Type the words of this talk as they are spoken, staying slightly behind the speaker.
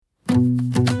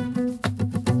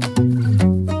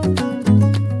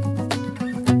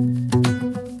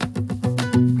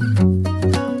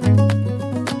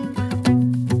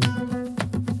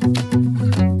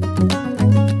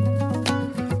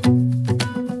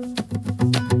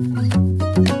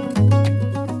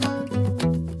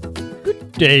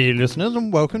day, listeners,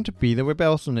 and welcome to Be the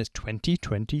Rebelson. It's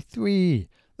 2023.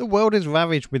 The world is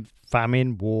ravaged with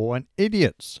famine, war, and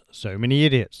idiots. So many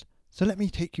idiots. So let me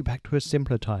take you back to a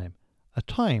simpler time. A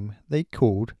time they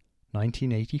called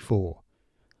 1984.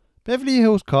 Beverly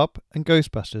Hills Cop and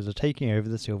Ghostbusters are taking over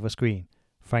the silver screen.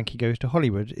 Frankie Goes to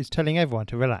Hollywood is telling everyone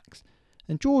to relax.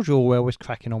 And George Orwell is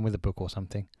cracking on with a book or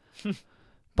something.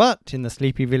 But in the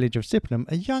sleepy village of Sydenham,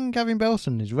 a young Gavin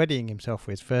Belson is readying himself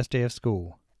for his first day of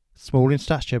school. Small in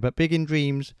stature but big in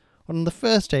dreams, on the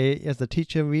first day as the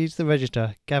teacher reads the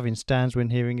register, Gavin stands when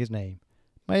hearing his name.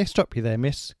 "May I stop you there,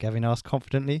 miss?" Gavin asked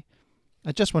confidently.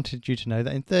 "I just wanted you to know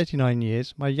that in 39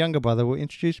 years, my younger brother will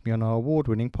introduce me on our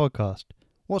award-winning podcast."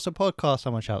 "What's a podcast?"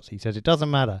 someone shouts. He says, "It doesn't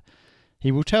matter.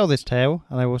 He will tell this tale,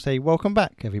 and I will say, welcome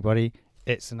back, everybody.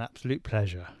 It's an absolute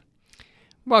pleasure."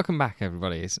 Welcome back,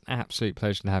 everybody. It's an absolute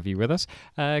pleasure to have you with us.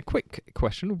 Quick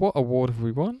question. What award have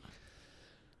we won?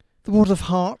 The Award of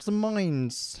Hearts and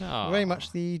Minds. Oh. Very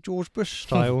much the George Bush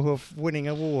style of winning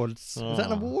awards. Oh. Is that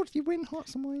an award? You win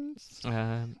Hearts and Minds?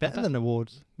 Better than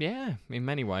awards. Yeah, in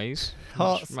many ways.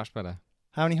 Hearts. Much better.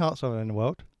 How many hearts are there in the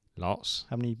world? Lots.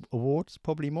 How many awards?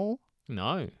 Probably more.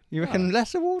 No. You reckon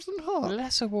less awards than hearts?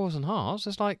 Less awards than hearts.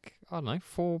 There's like, I don't know,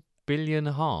 4 billion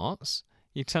hearts.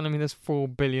 You're telling me there's 4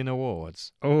 billion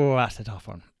awards? Oh, that's a tough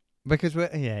one. Because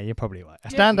you're probably right. I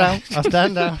stand down.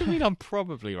 I mean, I'm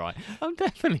probably right. I'm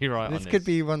definitely right on This could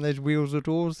be one of those wheels or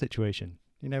doors situation.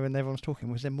 You know, when everyone's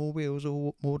talking, was there more wheels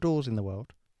or more doors in the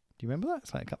world? Do you remember that?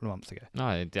 It's like a couple of months ago. No,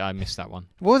 I missed that one.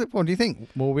 What do you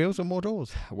think? More wheels or more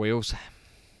doors? Wheels.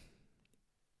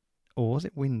 Or was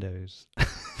it windows?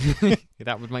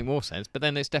 That would make more sense, but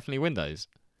then it's definitely windows.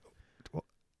 What?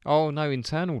 Oh, no,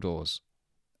 internal doors.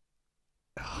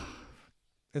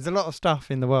 There's a lot of stuff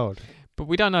in the world. But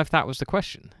we don't know if that was the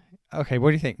question. Okay, what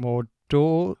do you think? More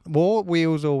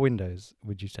wheels or windows,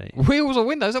 would you say? Wheels or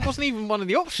windows? That wasn't even one of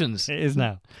the options. It is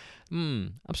now.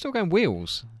 I'm still going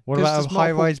wheels. What 'Cause about a there's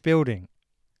high-rise building?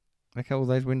 Look at all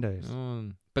those windows.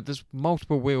 But there's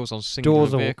multiple wheels on singular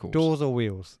vehicles. Doors or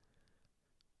wheels?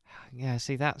 Yeah,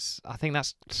 see, I think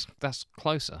that's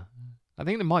closer. I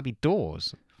think there might be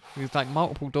doors. There's like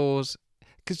multiple doors.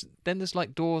 Because then there's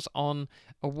like doors on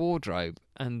a wardrobe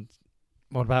and...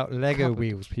 What about Lego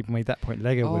wheels? People made that point.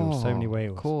 Lego wheels, so many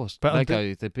wheels. Of course. But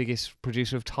Lego, the biggest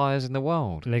producer of tyres in the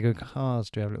world. Lego cars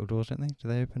do have little doors, don't they? Do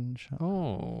they open and shut?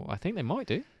 Oh, I think they might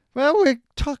do. Well, we're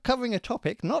covering a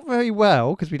topic not very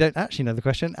well because we don't actually know the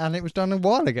question, and it was done a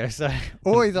while ago. So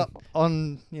always up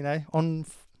on, on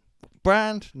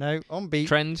brand, no, on beat.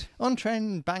 Trend. On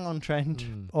trend, bang on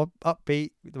trend, or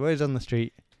upbeat, the words on the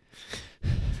street.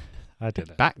 I don't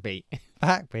know. Backbeat.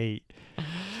 Backbeat.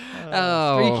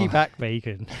 Oh. Streaky back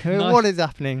bacon. No. What is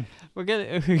happening? We're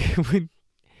getting...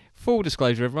 Full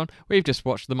disclosure, everyone. We've just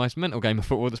watched the most mental game of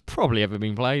football that's probably ever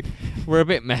been played. We're a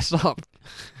bit messed up.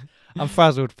 I'm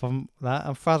frazzled from that.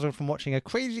 I'm frazzled from watching a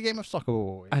crazy game of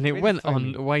soccer. And it went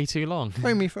on way too long.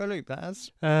 Throw me for a loop, that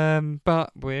has.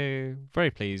 But we're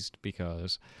very pleased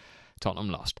because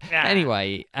Tottenham lost.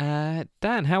 Anyway,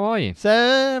 Dan, how are you?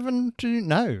 7 to...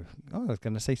 No. I was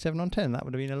going to say 7 on 10. That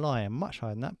would have been a lie. I'm much higher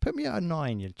than that. Put me at a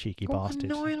 9, you cheeky bastard.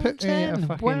 9 on Put 10. me at a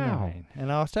fucking 9.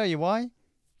 And I'll tell you why.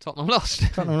 Tottenham lost.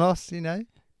 Tottenham lost,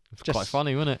 It's quite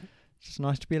funny, wasn't it? Just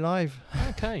nice to be alive.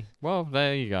 Okay. Well,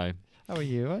 there you go. How are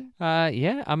you, right?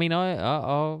 Yeah. I mean, you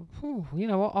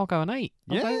know what? I'll go an 8.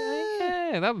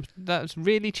 That's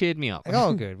really cheered me up.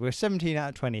 Oh, good. We're 17 out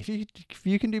of 20. If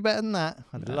you can do better than that,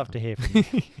 I'd love to hear from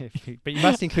you. But you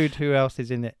must include who else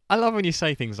is in it. I love when you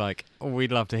say things like,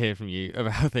 we'd love to hear from you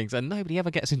about things, and nobody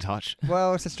ever gets in touch.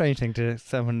 Well, it's a strange thing to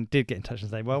someone did get in touch and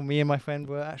say, well, me and my friend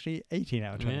were actually 18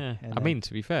 out of 20. Yeah. And I mean,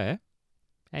 to be fair,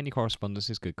 any correspondence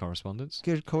is good correspondence.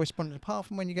 good correspondence, apart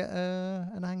from when you get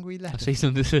an angry letter. A cease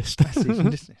and desist. A cease and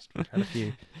desist. We've had a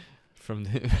few.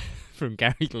 From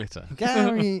Gary Glitter.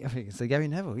 Gary, I think it's Gary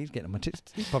Neville. He's getting on my tits.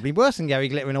 He's probably worse than Gary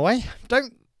Glitter in a way.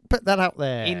 Don't put that out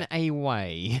there. In a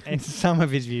way. In some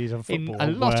of his views on football. In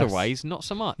a lot of ways, not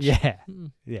so much. Yeah.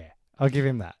 Yeah. I'll give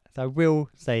him that. So I will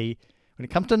say, when it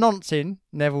comes to nonsense,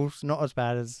 Neville's not as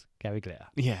bad as Gary Glitter.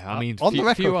 Yeah, I mean, on the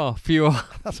record. Few are.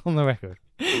 That's on the record.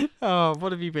 Oh,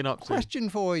 what have you been up to? Question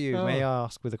for you, may I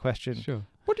ask with a question? Sure.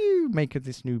 What do you make of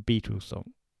this new Beatles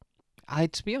song?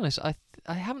 To be honest,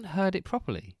 I haven't heard it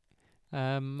properly.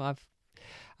 I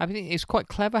think it's quite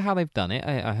clever how they've done it.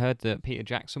 I heard that Peter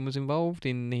Jackson was involved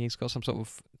he's got some sort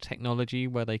of technology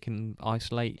where they can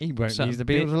isolate. He won't certain use the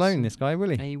Beatles bits. alone, this guy, will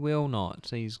he? He will not.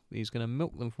 He's going to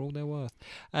milk them for all they're worth.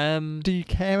 Do you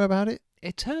care about it?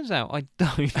 It turns out I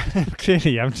don't.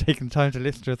 Clearly, I'm taking time to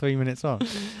listen to a 3-minute song.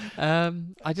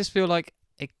 I just feel like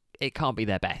it can't be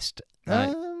their best.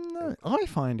 No, I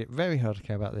find it very hard to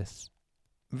care about this.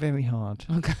 very hard.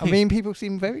 Okay. I mean, people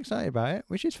seem very excited about it,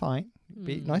 which is fine.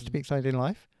 Be nice to be excited in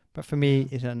life, but for me,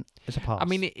 it's a pass. I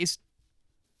mean,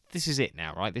 this is it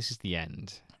now, right? This is the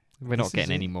end. We're not This is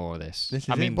getting it. any more of this. this is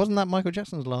I mean, it. Wasn't that Michael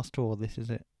Jackson's last tour? This is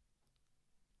it.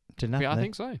 Didn't happen. yeah, I though.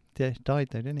 think so. Yeah, died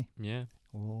though, didn't he? Yeah.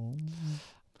 Oh.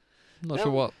 Not No.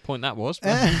 sure what point that was.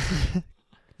 But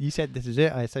You said this is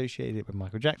it. I associated it with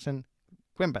Michael Jackson.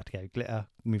 Went back to Go Glitter.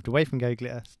 Moved away from Go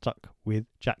Glitter. Stuck with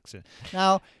Jackson.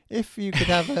 Now, if you could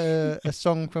have a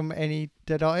song from any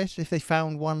dead artist, if they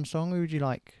found one song, who would you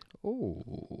like?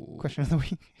 Ooh. Question of the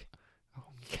week.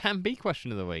 Can be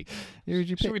question of the week. Who would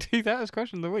you Should pick? we do that as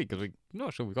question of the week? Because we're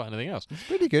not sure we've got anything else. It's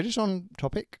pretty good. It's on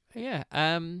topic. Yeah.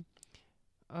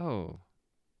 Oh.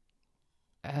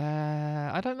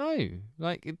 I don't know.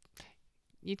 Like,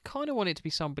 you'd kind of want it to be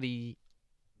somebody.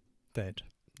 Dead.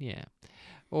 Yeah.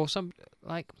 Or some,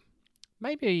 like,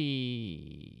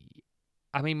 maybe.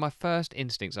 I mean, my first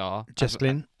instincts are.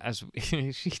 Jesslyn. As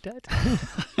is she dead?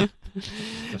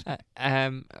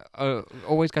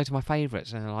 Always go to my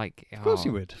favourites, and like, Of course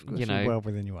you would. Of course you know, well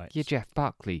within your rights. you're Jeff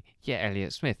Buckley, you're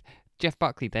Elliott Smith. Jeff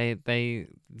Buckley, the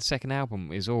second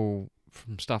album is all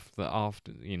from stuff that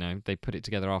after, they put it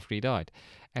together after he died.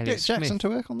 Get Jackson to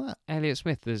work on that. Elliott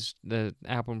Smith, there's the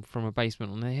album From a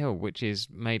Basement on the Hill, which is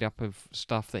made up of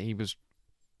stuff that he was,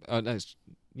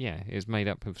 is made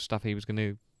up of stuff he was going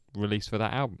to release for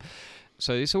that album.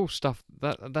 So it's all stuff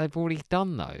that they've already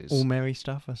done those. All merry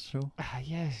stuff, I saw.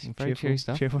 Yes, All very cheery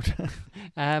stuff. Cheerful.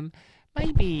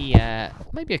 Maybe a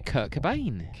Kurt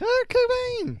Cobain. Kurt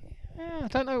Cobain. Yeah, I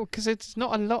don't know, because it's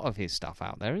not a lot of his stuff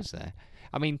out there, is there?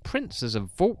 I mean, Prince has a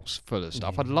vaults full of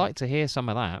stuff. I'd Yeah. like to hear some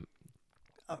of that.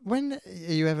 When are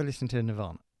you ever listening to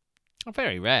Nirvana?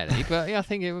 Very rarely, but yeah, I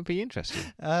think it would be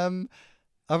interesting. I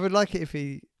would like it if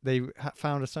they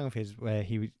found a song of his where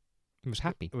he I was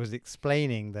happy. was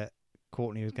explaining that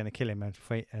Courtney was going to kill him and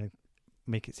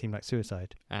make it seem like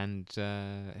suicide. And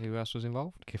who else was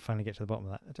involved? Could finally get to the bottom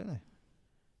of that. I don't know.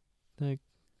 The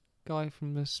guy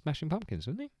from the Smashing Pumpkins,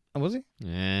 wasn't he? Oh, was he?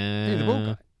 Yeah. The bald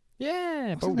guy. Yeah,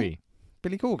 What's his Baldy.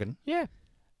 Billy Corgan. Yeah.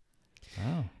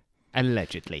 Oh.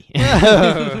 Allegedly.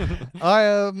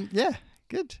 Yeah,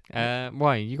 good.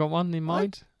 Why? You got one in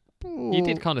mind? You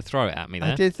did kind of throw it at me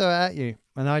there. I did throw it at you,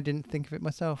 and I didn't think of it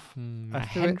myself. I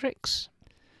threw it. Hendrix?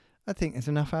 I think there's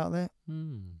enough out there.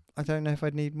 I don't know if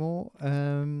I'd need more.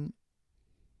 No.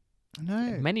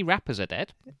 Many rappers are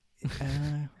dead.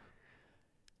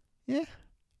 Yeah.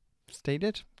 Stay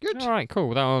dead. Good. All right,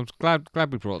 cool. I was glad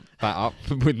we brought that up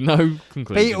with no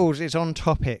conclusion. Beatles is on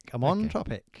topic. I'm on Okay.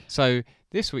 topic. So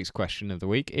this week's question of the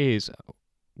week is: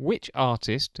 which dead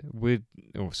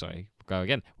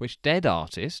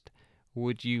artist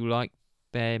would you like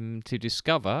them to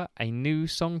discover a new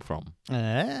song from?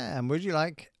 And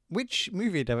which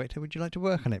movie director would you like to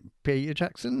work on it? Peter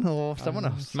Jackson or someone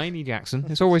It's else? mainly Jackson.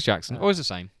 It's always Jackson. Always the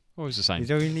same. Always the same.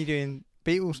 He's only doing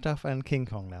Beatles stuff and King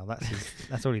Kong now.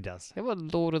 That's all he does. They were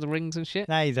Lord of the Rings and shit.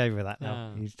 Nah, he's over that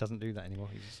now. Oh. He doesn't do that anymore.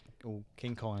 He's all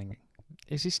King Kong.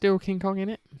 Is he still King Kong in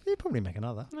it? He'd probably make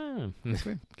another. No.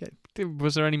 Get-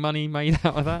 Was there any money made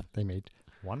out of that? They made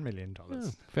 $1 million.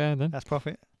 Oh, fair then. That's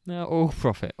profit. No, all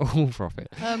profit. All profit.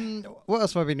 What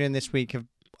else have I been doing this week?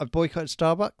 I've boycotted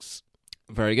Starbucks.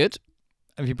 Very good.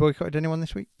 Have you boycotted anyone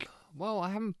this week? Well,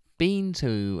 I haven't been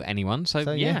to anyone, so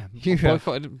yeah, yeah. you have.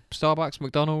 Boycotted Starbucks,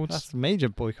 McDonald's. That's major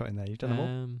boycotting there. You've done them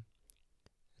all.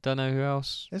 Don't know who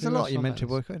else. There's who a lot else you on meant that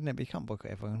to list. boycott, isn't it? But you can't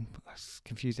boycott everyone. That's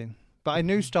confusing. But I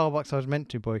knew Starbucks I was meant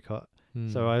to boycott.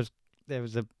 So there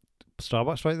was a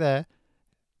Starbucks right there.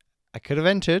 I could have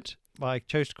entered, but I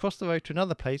chose to cross the road to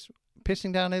another place,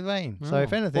 pissing down in the rain. So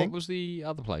if anything, what was the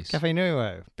other place? Cafe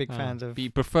Nero. Big Oh, fans of. but you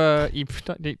prefer?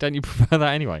 Don't you prefer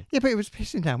that anyway? Yeah, but it was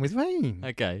pissing down with rain.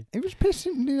 Okay. It was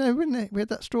pissing, wouldn't it? We had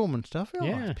that storm and stuff. Oh,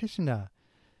 Yeah. It was pissing down.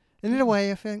 And in a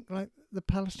way, I think like the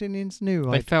Palestinians knew.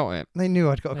 They felt it. They knew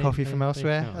I'd got a They- coffee they- from they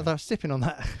elsewhere. felt As it. I was sipping on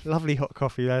that lovely hot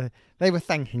coffee, they were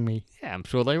thanking me. Yeah, I'm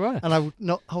sure they were. And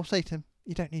I'll say to them,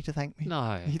 you don't need to thank me.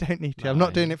 No. You don't need to. No. I'm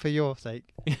not doing it for your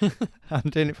sake. I'm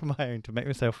doing it for my own, to make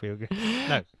myself feel good.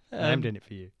 No, I am doing it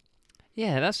for you.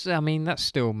 Yeah, that's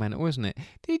still mental, isn't it?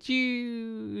 Did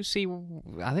you see?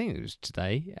 I think it was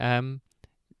today.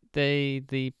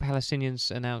 The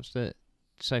Palestinians announced that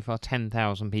so far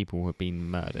 10,000 people have been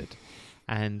murdered,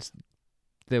 and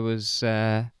there was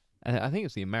I think it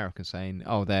was the Americans saying,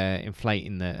 "Oh, they're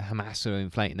inflating Hamas are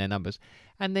inflating their numbers,"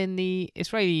 And then the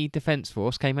Israeli Defence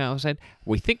Force came out and said,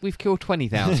 we think we've killed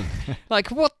 20,000. Like,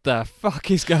 what the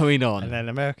fuck is going on? And then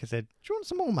America said, do you want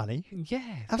some more money? Yeah,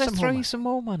 Have let's some more throw money. you some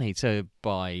more money to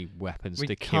buy weapons We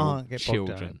to kill can't get bogged down.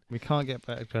 children. We can't get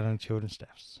bogged down on children's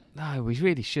deaths. No, we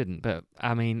really shouldn't. But,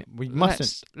 I mean, We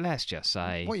mustn't. let's just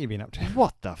say, What have you been up to?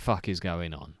 what the fuck is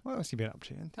going on? What else have you been up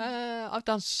to? I've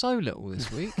done so little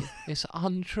this week. It's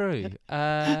untrue.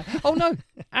 Oh no!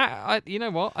 You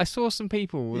know what? I saw some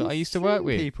people that I used to work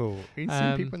with. People. You've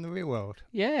seen people in the real world.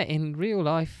 Yeah, in real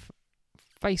life,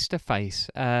 face to face.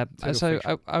 So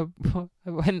I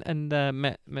went and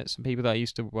met some people that I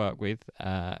used to work with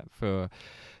for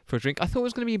a drink. I thought it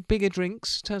was going to be bigger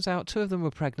drinks. Turns out 2 of them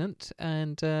were pregnant,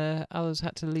 and others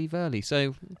had to leave early.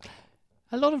 So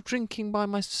a lot of drinking by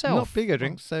myself. Not bigger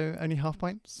drinks, so only half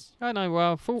pints. I know.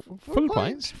 Well, full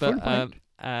pints, Full but pint.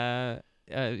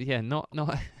 yeah, not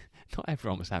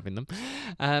everyone was having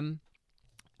them.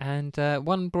 And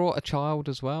one brought a child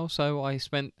as well, so I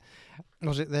spent.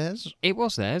 Was it theirs? It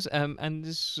was theirs, and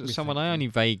this is We someone thank I you. only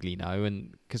vaguely know,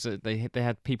 and because they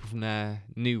had people from their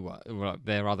new work,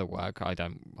 their other work. I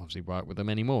don't obviously work with them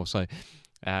anymore, so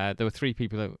there were 3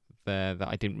 people there that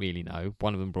I didn't really know.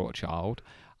 One of them brought a child.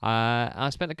 I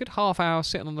spent a good half hour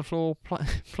sitting on the floor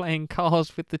playing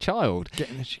cars with the child.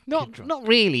 Getting a kid Not drunk.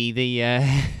 really the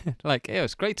like. It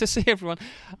was great to see everyone.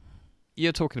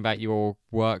 You're talking about your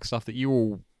work stuff that you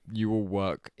all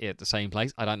work at the same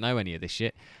place. I don't know any of this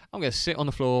shit. I'm going to sit on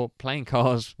the floor playing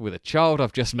cars with a child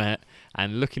I've just met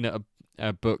and looking at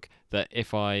a book that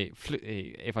if I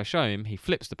show him, he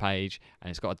flips the page and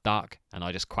it's got a duck and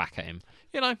I just quack at him.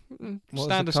 You know, What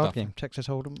standard was the card stuff. game? Texas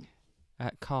Hold'em?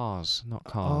 Cars, not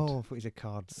cards. Oh, I thought you said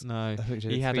cards. No, I thought you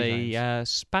said he had 3 zones.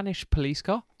 a Spanish police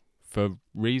car for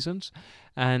reasons,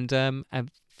 and a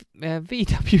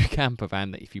VW camper van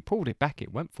that if you pulled it back,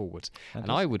 it went forwards. And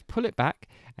I would pull it back,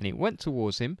 and it went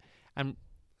towards him. And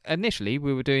initially,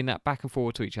 we were doing that back and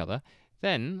forward to each other.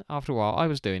 Then, after a while, I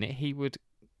was doing it. He would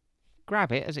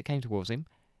grab it as it came towards him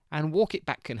and walk it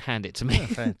back and hand it to me. Oh,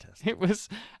 fantastic. It was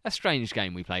a strange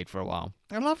game we played for a while.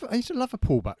 I used to love a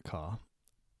pullback car.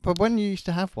 But when you used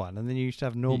to have one, and then you used to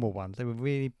have normal ones, they were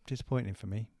really disappointing for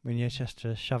me when you just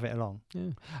to shove it along.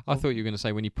 Yeah. I thought you were going to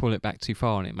say when you pull it back too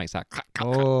far and it makes that clack, clack,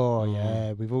 Oh, clack.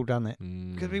 yeah, we've all done it.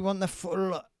 Because we Mm. want the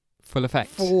full Full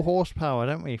effect. horsepower,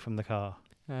 don't we, from the car?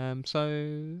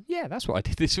 So yeah, that's what I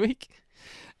did this week.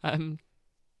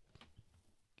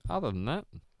 Other than that,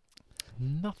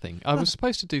 nothing. I was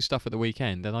supposed to do stuff at the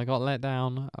weekend, and I got let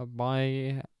down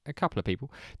by a couple of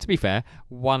people. To be fair,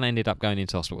 one ended up going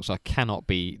into hospital, so I cannot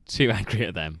be too angry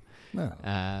at them. No.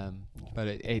 But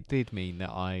it did mean that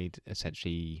I'd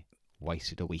essentially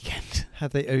wasted a weekend.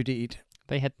 Had they OD'd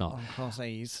They had not. on Class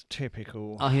A's?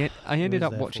 Typical. I ended was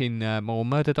up their fault. watching more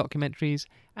murder documentaries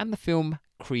and the film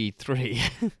Creed 3.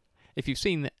 If you've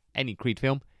seen any Creed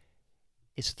film,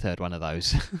 it's the third one of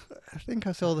those. I think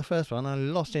I saw the first one. I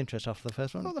lost interest after the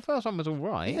first one. Well, the first one was all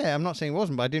right. Yeah, I'm not saying it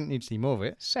wasn't, but I didn't need to see more of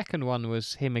it. Second one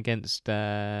was him against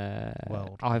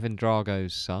World. Ivan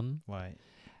Drago's son, Right.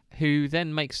 who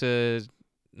then makes an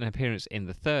appearance in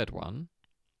the third one.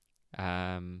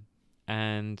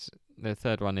 And the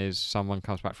third one is someone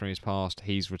comes back from his past,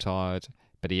 he's retired,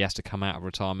 but he has to come out of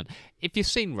retirement. If you've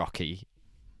seen Rocky,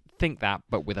 think that,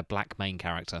 but with a black main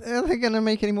character. Are they going to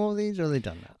make any more of these, or have they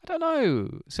done that? I don't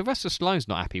know. Sylvester Stallone's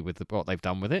not happy with what they've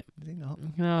done with it. Is he not?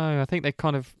 No, I think they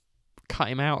kind of cut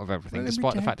him out of everything, Well, he'll be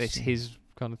despite the dead fact that it's soon. his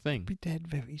kind of thing. Be dead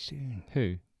very soon.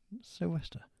 Who?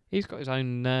 Sylvester. He's got his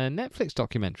own Netflix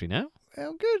documentary now.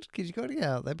 Well, good, because you've got to get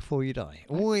out there before you die.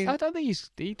 I don't think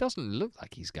he doesn't look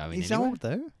like he's going He's anywhere. old,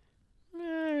 though.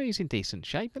 Yeah, he's in decent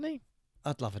shape, isn't he?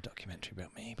 I'd love a documentary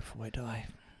about me before I die.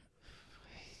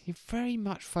 You're very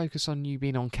much focused on you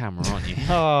being on camera, aren't you?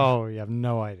 Oh, you have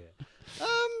no idea.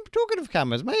 Talking of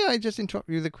cameras, may I just interrupt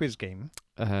you with a quiz game?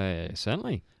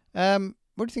 Certainly. What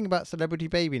do you think about celebrity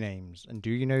baby names, and do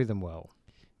you know them well?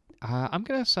 I'm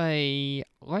going to say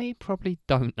I probably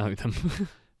don't know them.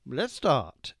 Let's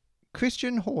start.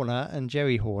 Christian Horner and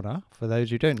Jerry Horner, for those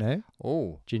who don't know,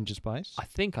 Oh, Ginger Spice. I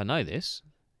think I know this.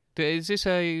 Is this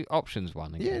a options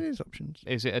one again? Yeah, it is options.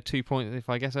 Is it a 2 point if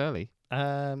I guess early?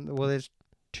 Well, there's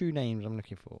 2 names I'm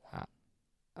looking for.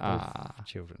 Both for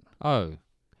children. Oh.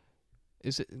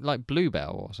 Is it like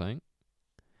Bluebell or something?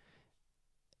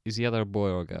 Is the other a boy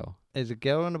or a girl? There's a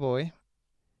girl and a boy.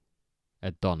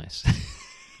 Adonis.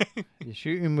 You're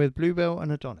shooting with Bluebell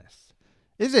and Adonis.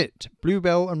 Is it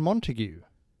Bluebell and Montague?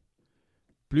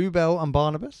 Bluebell and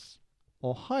Barnabas?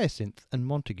 Or Hyacinth and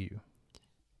Montague?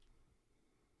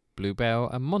 Bluebell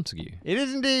and Montague. It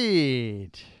is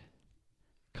indeed.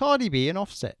 Cardi B and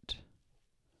Offset.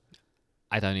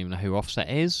 I don't even know who Offset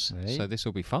is, Right. so this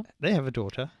will be fun. They have a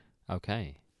daughter.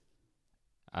 Okay.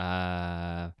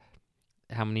 How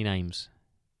many names?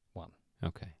 1.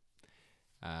 Okay.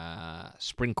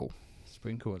 Sprinkle.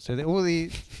 Sprinkle. So they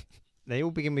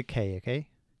all begin with K, okay?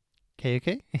 K,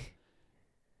 okay?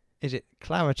 Is it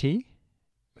Clarity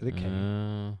with a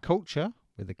K? Culture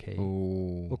with a K?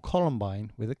 Ooh. Or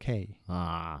Columbine with a K?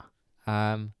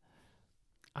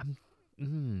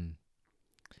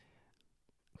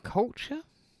 Culture?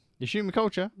 You shoot me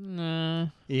Culture? Nah.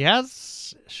 He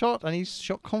has shot, and he's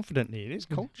shot confidently. It is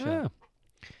Culture.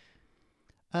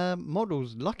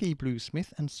 Models Lucky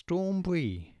Bluesmith and Storm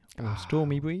Bree. Or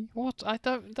Stormy Bree. What? I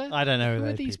don't I don't know who who are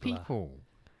those these people people?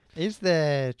 Is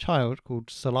their child called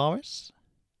Solaris,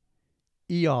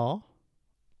 ER,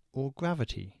 or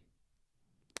Gravity?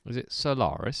 Was it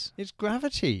Solaris? It's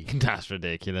Gravity. That's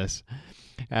ridiculous.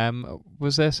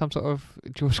 Was there some sort of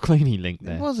George Clooney link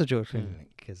there? There was a George Clooney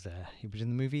link because he was in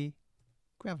the movie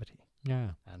Gravity Yeah.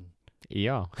 and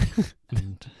ER.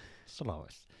 and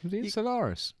Solaris. Was it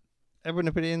Solaris? I wouldn't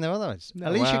have put it in there otherwise. No,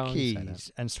 Alicia well, you say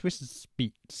Keys and Swiss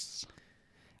Beats.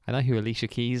 I know who Alicia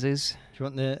Keys is. Do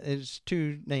you want it's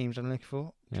 2 names I'm looking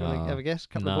for. Do you want to Oh, have a guess?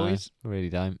 Couple no, of boys. really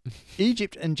don't.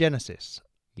 Egypt and Genesis.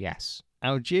 Yes.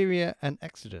 Algeria and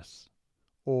Exodus.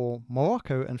 Or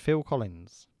Morocco and Phil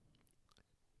Collins.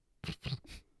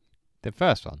 The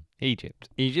first one, Egypt.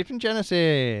 Egypt and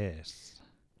Genesis.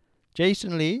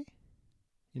 Jason Lee.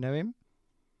 You know him?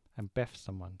 And Beth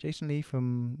someone. Jason Lee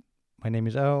from My Name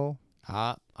is Earl.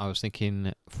 I was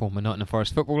thinking former Nottingham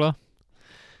Forest footballer.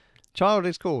 Child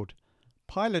is called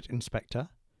Pilot Inspector,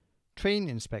 Train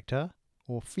Inspector,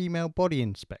 or Female Body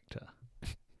Inspector.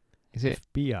 Is it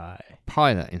FBI.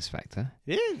 pilot inspector?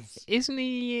 It is. Isn't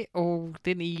he, or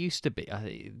didn't he used to be?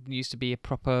 He used to be a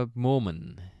proper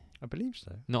Mormon. I believe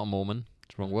so. Not a Mormon.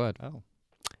 It's the wrong word. Oh.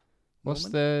 What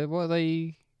Mormon? are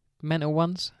they mental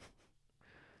ones?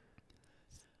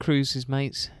 Cruise's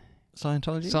mates.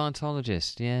 Scientology?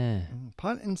 Scientologist, yeah.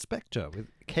 Pilot Inspector with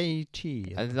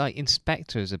KT. Like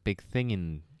inspector is a big thing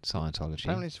in Scientology.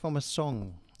 Apparently it's from a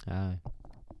song. Oh.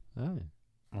 I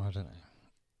don't know.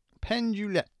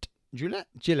 Pendulette.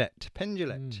 Gillette.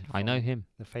 Pendulette. I know him.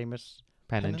 The famous.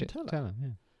 Penn Penn and and Teller. Teller,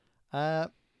 yeah.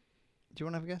 Do you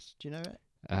want to have a guess? Do you know it?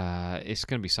 It's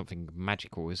going to be something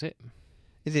magical, is it?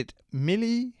 Is it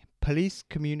Millie, Police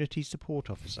Community Support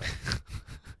Officer?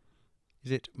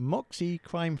 Is it Moxie,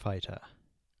 Crime Fighter?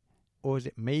 Or is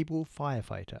it Mabel,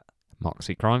 Firefighter?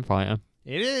 Moxie Crime Fighter.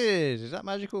 It is! Is that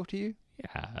magical to you?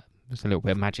 Yeah, there's a little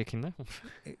bit of magic in there.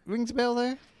 It rings a bell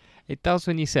there? It does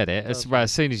when you said it. Does.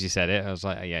 As soon as you said it, I was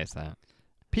like, oh, yeah, it's that.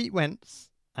 Pete Wentz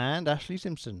and Ashley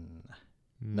Simpson.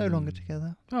 No longer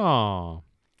together. Oh.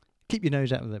 Keep your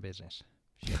nose out of their business.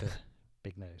 She had a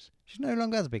big nose. She no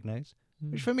longer has a big nose,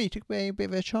 which for me took away a bit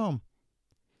of her charm.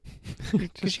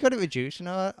 Because she got it reduced, and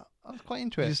I was quite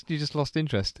into it. You just lost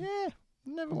interest. Yeah,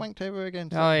 never wanked over again.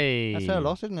 So Aye. that's her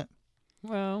loss, isn't it?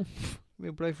 Well,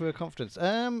 Real blow for her confidence.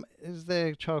 Is there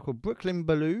a child called Brooklyn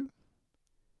Baloo,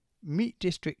 Meat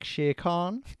District Shere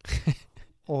Khan,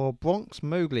 or Bronx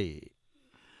Mowgli?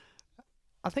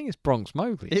 I think it's Bronx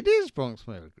Mowgli. It is Bronx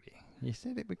Mowgli. You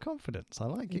said it with confidence. I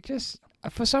like It it. just,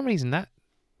 for some reason, that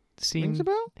Rings seems. a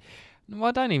bell? Well,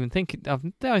 I don't even think I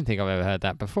don't think I've ever heard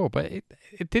that before, but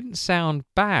it didn't sound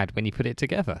bad when you put it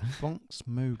together. Bronx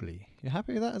Mowgli. You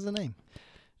happy with that as a name?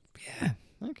 Yeah.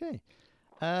 Okay.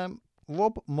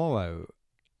 Rob Morrow.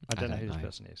 I don't know who this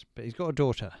person is, but he's got a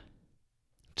daughter.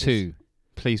 2.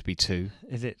 Please be 2.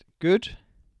 Is it Good,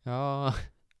 Oh.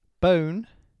 Bone,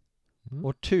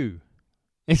 or Two?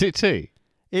 Is it 2?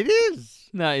 It is!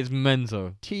 No, it's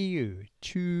mental. T-U.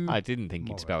 Two. I didn't think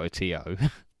Morrow. you'd spell it T-O.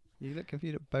 You look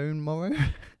confused at Bone Morrow?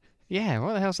 Yeah,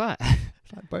 what the hell's that?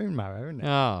 It's like bone marrow, isn't it?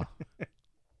 Oh.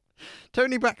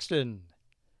 Tony Braxton.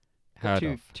 Heard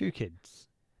of. Two kids.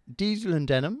 Diesel and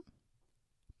Denim,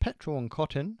 Petrol and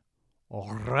Cotton,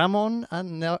 or Ramon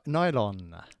and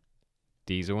Nylon.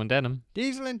 Diesel and Denim.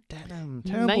 Diesel and Denim.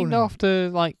 Terrible Named name. after,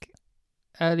 like,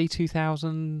 early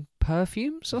 2000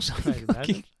 perfumes or I'd something.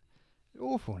 imagine.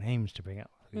 Awful names to bring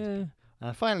up. Yeah.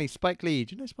 And finally, Spike Lee.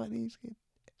 Do you know Spike Lee's kid?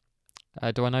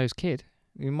 Do I know his kid?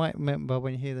 You might remember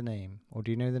when you hear the name. Or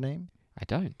do you know the name? I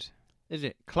don't. Is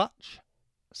it Clutch,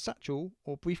 Satchel,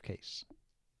 or Briefcase?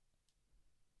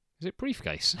 Is it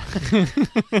Briefcase? Is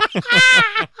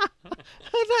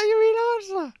that your real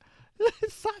answer?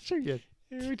 Satchel, good.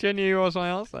 Which I knew was my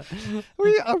answer.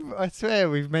 I swear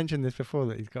we've mentioned this before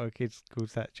that he's got a kid called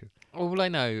Satchel. All I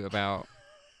know about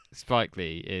Spike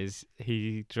Lee is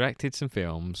he directed some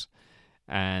films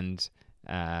and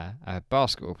a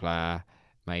basketball player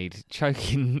made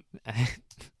choking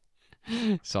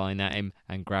sign at him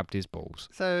and grabbed his balls.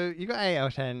 So you got 8 out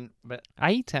of 10, but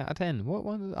 8 out of 10. What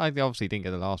one? I obviously didn't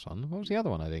get the last one. What was the other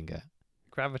one I didn't get?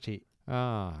 Gravity.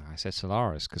 Ah, I said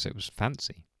Solaris because it was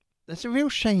fancy. That's a real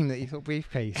shame that you thought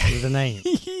Briefcase was a name.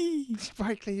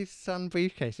 Spike Lee's son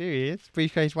Briefcase. Here he is.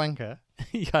 Briefcase wanker.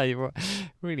 Yeah, it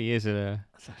really is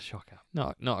That's a shocker.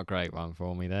 not a great one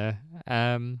for me there.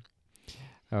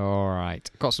 All right,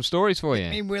 got some stories for you.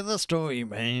 Me with a story,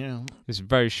 man. This is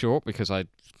very short because I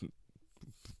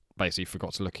basically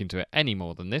forgot to look into it any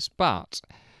more than this. But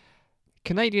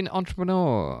Canadian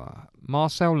entrepreneur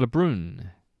Marcel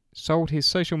Lebrun sold his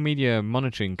social media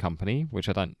monitoring company, which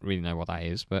I don't really know what that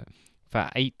is, but for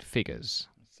 8 figures.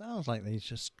 Sounds like they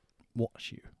just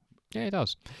watch you. Yeah, it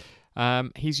does.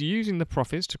 He's using the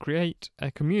profits to create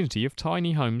a community of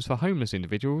tiny homes for homeless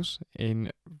individuals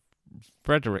in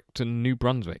Fredericton, New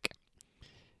Brunswick.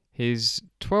 His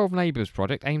 12 Neighbours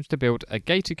project aims to build a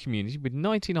gated community with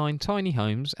 99 tiny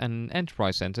homes and an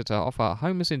enterprise centre to offer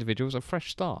homeless individuals a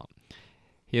fresh start.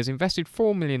 He has invested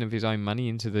 $4 million of his own money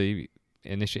into the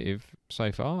initiative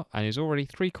so far and is already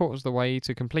 3/4 of the way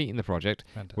to completing the project,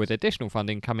 Fantastic. with additional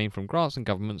funding coming from grants and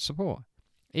government support.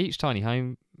 Each tiny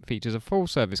home features a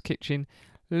full-service kitchen,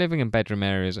 living and bedroom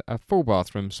areas, a full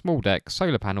bathroom, small deck,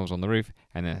 solar panels on the roof,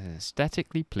 and an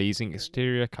aesthetically pleasing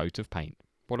exterior coat of paint.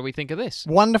 What do we think of this?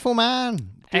 Wonderful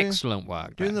man. Excellent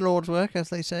work. Doing the Lord's work, as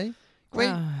they say. Great,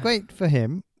 Ah. great for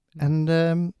him.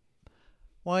 And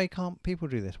why can't people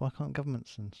do this? Why can't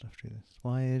governments and stuff do this?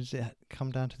 Why has it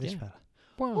come down to this Yeah. fella?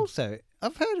 Well, Also,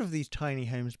 I've heard of these tiny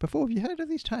homes before. Have you heard of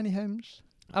these tiny homes?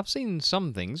 I've seen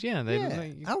some things, yeah.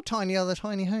 How tiny are the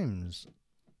tiny homes?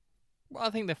 Well, I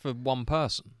think they're for one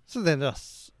person. So they're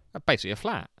just, Basically a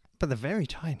flat. but they're very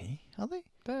tiny, are they?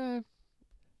 They're,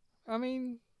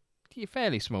 you're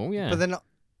fairly small, yeah. But they're not.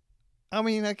 I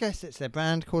mean, I guess it's their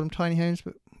brand. Call them tiny homes,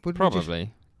 but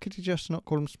Probably. could you just not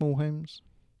call them small homes?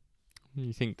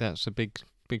 You think that's a big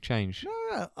change?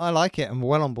 No, I like it. I'm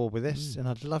well on board with this, Mm. and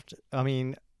I'd love to. I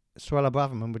mean, Suella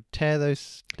Braverman would tear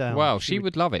those down. Well, she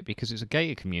would love it because it's a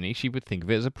gated community. She would think of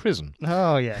it as a prison.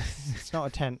 Oh yes, it's not a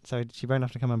tent, so she won't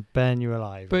have to come and burn you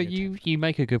alive. But in your tent. you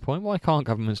make a good point. Why can't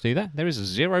governments do that? There is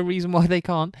zero reason why they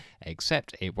can't,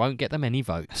 except it won't get them any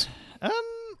votes.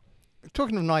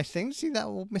 Talking of nice things, see that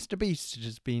old Mr. Beast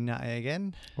has been at it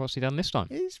again. What's he done this time?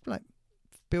 He's like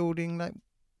building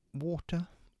water.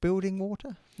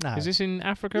 No, Is this in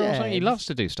Africa or Yeah, something? He he's- loves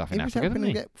to do stuff in he was Africa, helping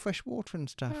doesn't them he? get fresh water and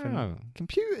stuff, Oh, and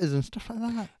computers and stuff like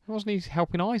that. wasn't he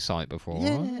helping eyesight before?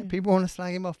 Yeah, people want to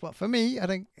slag him off, but for me, I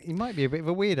think he might be a bit of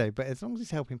a weirdo. But as long as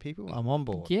he's helping people, I'm on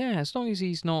board. Yeah, as long as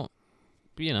he's not,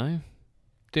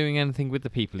 doing anything with the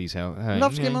people he's helping.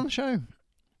 Love to get him on the show.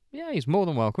 Yeah, he's more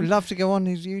than welcome. Would love to go on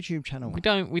his YouTube channel. We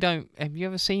don't. Have you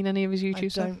ever seen any of his YouTube I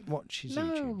stuff? don't watch his No,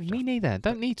 YouTube. me stuff. neither.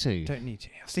 Don't need to. Don't need to.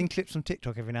 I've seen clips on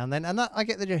TikTok every now and then, and that I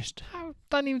get the gist. I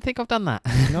don't even think I've done that.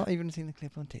 Not even seen the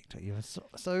clip on TikTok. You're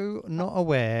so not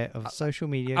aware of social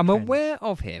media. I'm trends. aware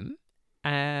of him,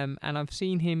 and I've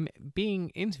seen him being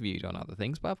interviewed on other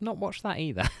things, but I've not watched that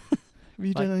either. Have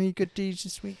you done any good deeds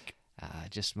this week?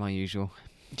 Just my usual.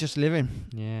 Just living.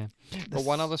 Yeah. Got This-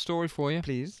 one other story for you.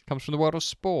 Please. Comes from the world of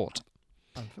sport.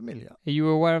 I'm familiar. Are you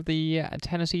aware of the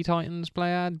Tennessee Titans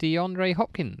player DeAndre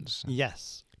Hopkins?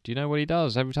 Yes. Do you know what he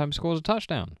does every time he scores a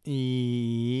touchdown?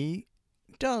 He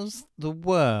does the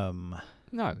worm.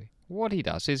 No. What he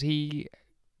does is he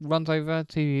runs over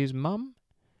to his mum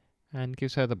and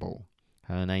gives her the ball.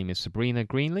 Her name is Sabrina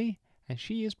Greenlee, and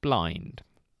she is blind.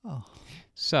 Oh.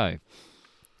 So,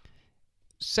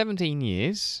 17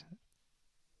 years.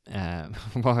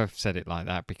 Well, I've said it like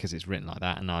that because it's written like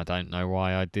that, and I don't know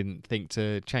why I didn't think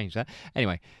to change that.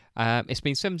 Anyway, it's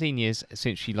been 17 years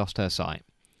since she lost her sight,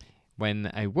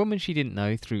 when a woman she didn't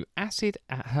know threw acid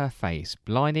at her face,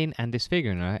 blinding and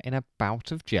disfiguring her in a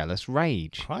bout of jealous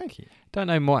rage. Crikey. Don't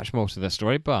know much more to the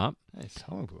story, but That's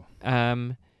horrible.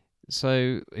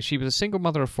 so she was a single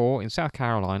mother of 4 in South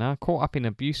Carolina, caught up in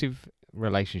abusive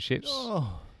relationships.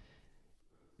 Oh.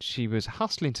 She was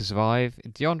hustling to survive.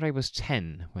 DeAndre was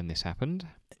 10 when this happened.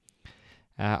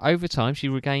 Over time, she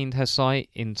regained her sight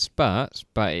in spurts,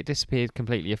 but it disappeared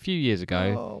completely a few years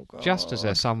ago, just as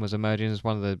her son was emerging as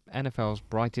one of the NFL's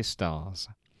brightest stars.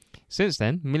 Since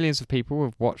then, millions of people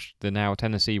have watched the now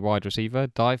Tennessee wide receiver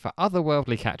dive for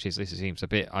otherworldly catches. This seems a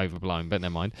bit overblown, but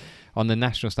never mind. On the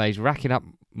national stage, racking up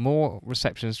more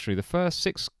receptions through the first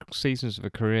 6 seasons of her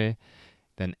career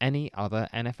than any other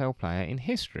NFL player in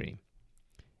history.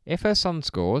 If her son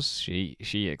scores, she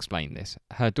explained this,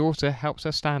 her daughter helps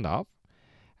her stand up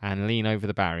and lean over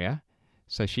the barrier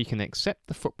so she can accept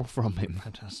the football from him.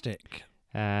 Fantastic.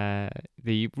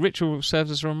 The ritual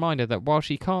serves as a reminder that while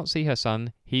she can't see her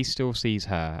son, he still sees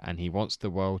her, and he wants the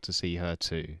world to see her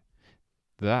too.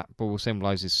 That ball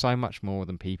symbolises so much more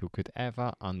than people could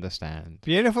ever understand.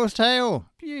 Beautiful tale.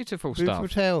 Beautiful Beautiful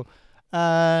stuff. tale.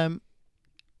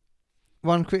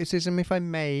 One criticism, if I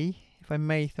may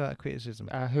throw out a criticism.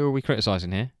 Who are we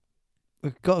criticising here?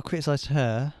 We've got to criticise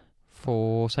her.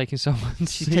 For taking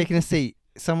someone's She's seat? taking a seat.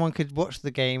 Someone could watch the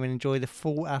game and enjoy the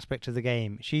full aspect of the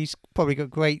game. She's probably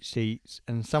got great seats,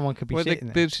 and someone could be sitting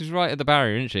there. She's right at the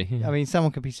barrier, isn't she? I mean,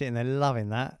 someone could be sitting there loving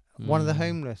that. One of the Mm.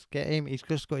 homeless, get him. He's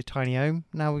just got his tiny home.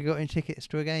 Now we've got him tickets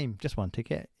to a game. Just one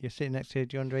ticket. You're sitting next to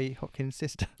DeAndre Hopkins'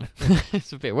 sister.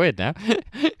 It's a bit weird now.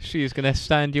 She's going to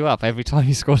stand you up every time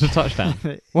he scores a touchdown.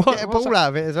 Get a What's ball that? out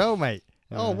of it as well, mate.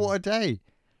 Oh, Yeah. what a day.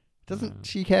 Doesn't Yeah.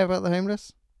 she care about the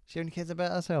homeless? She only cares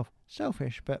about herself.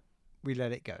 Selfish, but we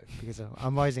let it go because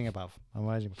I'm rising above. You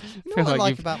know Feel what I like like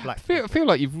you've- about black I feel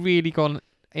like you've really gone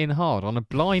in hard on a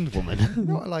blind woman. You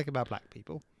know what I like about black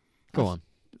people? Go That's on.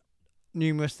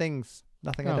 Numerous things.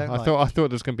 Nothing I Oh, don't I like. thought there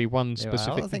was going to be one Yeah, well,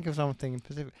 specific. I'll think of something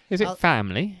specific. Is it I'll-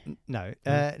 family? No,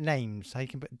 names. How you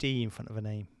can put D in front of a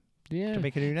name Yeah. to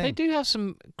make a new They name. do have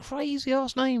some crazy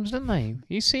ass names, don't they?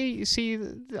 You see,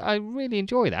 I really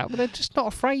enjoy that, but they're just not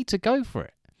afraid to go for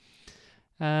it.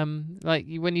 Like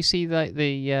when you see like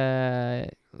the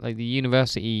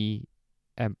university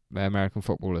American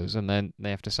footballers, and then they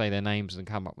have to say their names and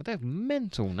come up with their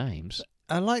mental names.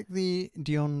 I like the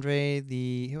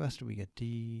DeAndre. Who else do we get?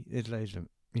 There's loads of them.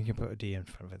 You can put a D in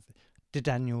front of it.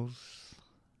 DeDaniels.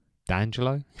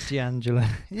 D'Angelo D'Angelo.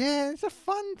 Yeah, it's a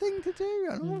fun thing to do.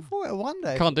 I Mm. thought it one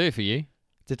day. can't do it for you.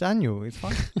 Daniel, it's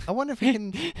fun. I wonder if we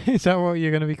can. Is that what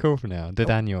you're going to be called from now?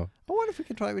 Daniel. I wonder if we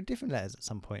can try it with different letters at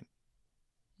some point.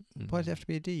 Why does it have to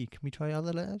be a D? Can we try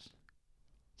other letters?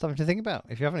 Something to think about.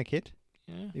 If you're having a kid,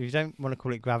 Yeah. if you don't want to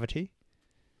call it gravity,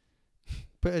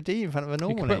 put a D in front of a You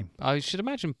normal could name. I should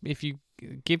imagine if you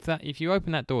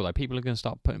open that door, though, people are going to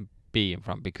start putting B in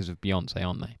front because of Beyonce,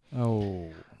 aren't they?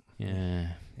 Oh,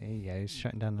 Yeah. there you go. He's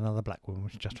shutting down another black woman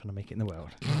who's just trying to make it in the world.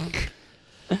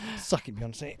 Suck it,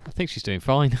 Beyonce. I think she's doing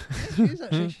fine. She is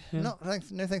actually. Yeah. Not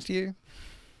thanks. No thanks to you.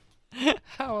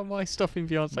 How am I stopping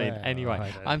Beyonce in Well, any way?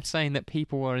 I don't I'm saying that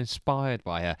people were inspired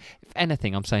by her. If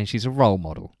anything, I'm saying she's a role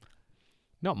model.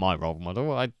 Not my role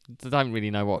model. I don't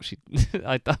really know what she...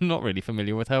 I'm not really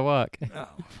familiar with her work. Oh,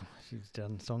 she's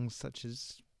done songs such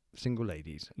as Single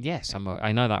Ladies. Yes,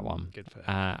 I know that one. Good for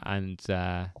her. And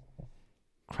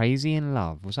Crazy in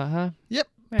Love. Was that her? Yep.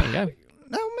 There you go.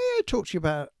 Now, may I talk to you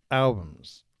about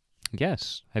albums?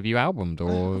 Yes. Have you albumed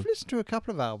or... I've listened to a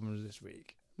couple of albums this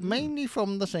week, mainly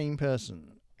from the same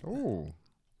person. Oh.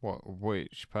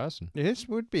 Which person? This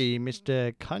would be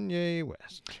Mr. Kanye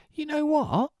West. You know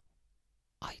what?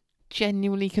 I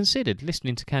genuinely considered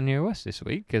listening to Kanye West this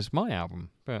week as my album,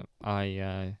 but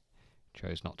I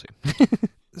chose not to.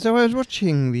 So I was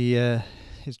watching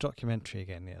his documentary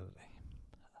again the other day.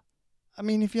 I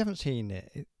mean, if you haven't seen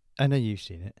it, I know you've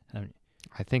seen it, haven't you?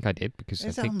 I think I did because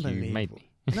It's I think you made unbelievable.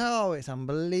 me. No, it's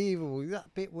unbelievable.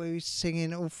 That bit where he's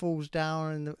singing, it all falls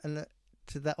down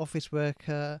to that office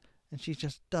worker, and she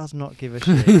just does not give a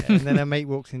shit. And then her mate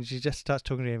walks in, she just starts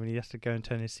talking to him, and he has to go and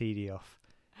turn his CD off.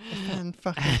 And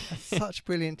fucking such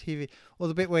brilliant TV. Or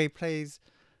the bit where he plays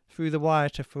Through the Wire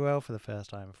to Pharrell for the first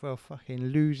time. Pharrell fucking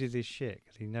loses his shit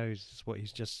because he knows what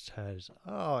he's just heard.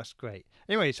 Oh, it's great.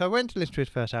 Anyway, so I went to listen to his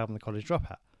first album, The College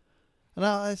Dropout.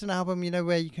 And it's an album,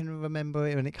 where you can remember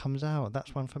it when it comes out.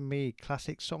 That's one for me.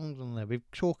 Classic songs on there. We're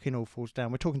talking All Falls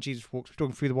Down. We're talking Jesus Walks. We're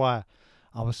talking Through the Wire.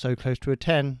 I was so close to a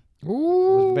 10. Ooh.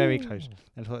 I was very close.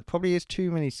 And I thought it probably is too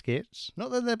many skits.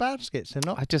 Not that they're bad skits. They're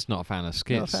not. I'm just not a fan of Not a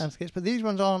skits. fan of skits. But these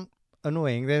ones aren't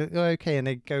annoying. They're okay and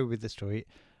they go with the story.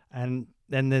 And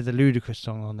then there's a ludicrous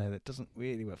song on there that doesn't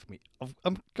really work for me.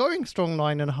 I'm going strong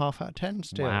 9.5 out of 10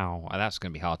 still. Wow, that's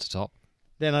going to be hard to top.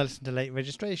 Then I listened to Late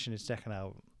Registration, his second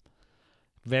album.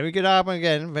 Very good album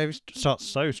again. Starts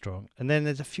so strong. And then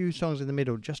there's a few songs in the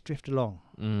middle, just drift along.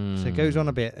 So it goes on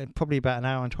a bit. Probably about an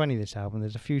hour and 20 this album.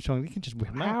 There's a few songs. You can just whip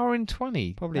them out. Hour and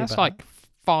 20. Probably That's about like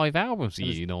 5 albums of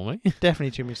There's- you normally.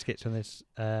 Definitely too many skits on this.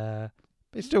 But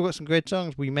it's still got some great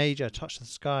songs. We Major, Touch the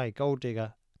Sky, Gold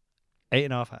Digger.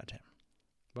 8.5 out of 10.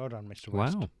 Well done, Mr.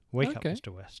 West. Wow. Wake up, Okay.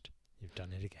 Mr. West. You've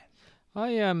done it again.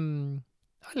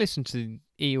 I listened to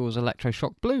Eels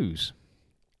Electroshock Blues,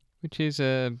 which is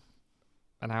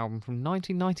an album from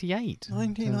 1998.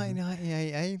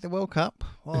 1998, eh? The World Cup.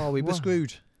 Oh, we were Wow.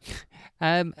 screwed.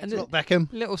 And It's not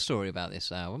Beckham. little story about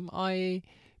this album. I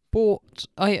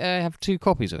have 2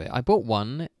 copies of it. I bought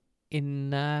one in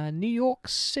New York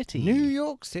City. New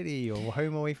York City, or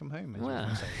home away from home. As Well,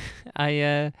 well.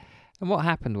 I And what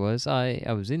happened was I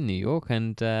was in New York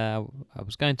and I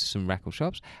was going to some record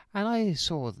shops and I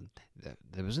saw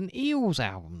there was an Eels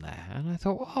album there. And I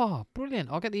thought, oh, brilliant.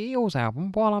 I'll get the Eels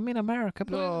album while I'm in America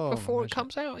before it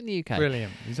comes out in the UK.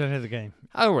 Brilliant. You don't have the game.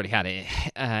 I already had it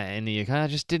in the UK. I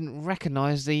just didn't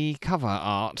recognise the cover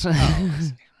art.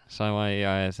 So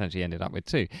I essentially ended up with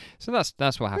 2. So that's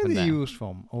what Where happened are the there. eels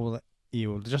from? All the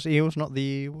eels. Just eels, not the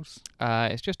eels.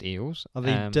 It's just eels. Are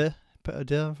they duh? Put a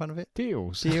duh in front of it?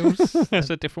 Deals. Deals.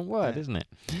 That's a different word, isn't it?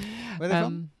 Where are they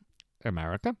from?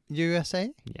 America.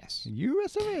 USA? Yes.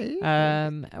 USA?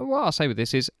 What I'll say with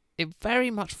this is it very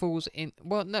much falls in...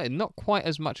 Well, no, not quite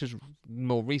as much as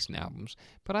more recent albums,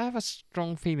 but I have a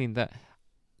strong feeling that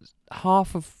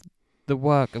half of the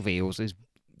work of Eels is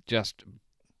just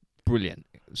brilliant,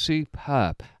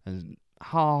 superb, and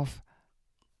half...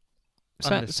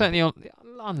 certainly on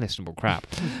unlistenable crap.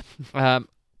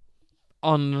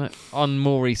 On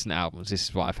more recent albums, this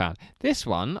is what I found. This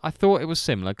one, I thought it was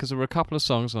similar because there were a couple of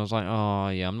songs and I was like, oh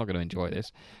yeah, I'm not going to enjoy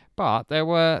this. But there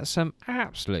were some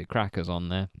absolute crackers on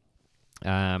there,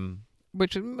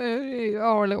 which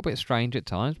are a little bit strange at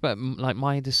times. But like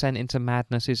My Descent into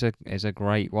Madness is a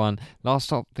great one. Last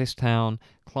Stop This Town,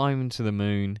 Climbing to the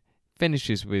Moon,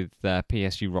 finishes with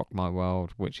P.S. You Rock My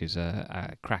World, which is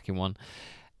a cracking one.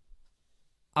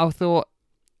 I thought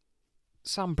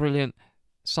some brilliant,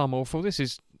 some awful. This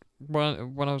is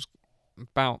when I was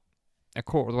about a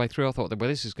quarter of the way through, I thought that, well,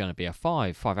 this is going to be a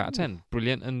 5 out of 10.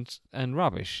 Brilliant and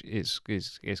rubbish. It's going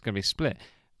to be split.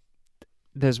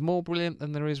 There's more brilliant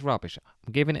than there is rubbish.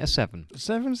 I'm giving it a 7.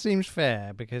 7 seems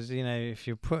fair because, you know, if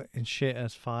you put in shit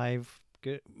as 5,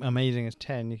 good, amazing as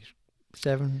 10,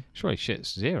 7. Surely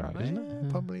shit's 0, isn't it?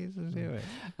 Probably is a 0.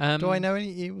 Um, Do I know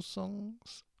any Eels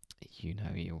songs? You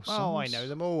know Eels songs. Oh, I know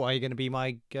them all. Are you going to be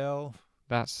my girl?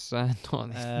 That's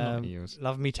not Eels.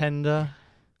 Love Me Tender.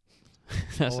 I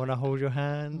That's, want to hold your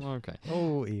hand. okay.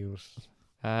 Oh, Eels.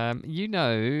 You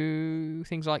know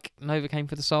things like Novocaine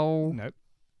for the Soul. Nope.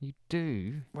 You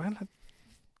do. Well,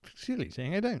 silly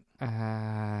saying I don't.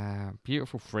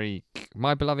 Beautiful Freak,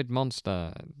 My Beloved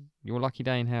Monster, Your Lucky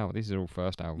Day in Hell. These are all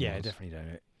first albums. Yeah, I definitely don't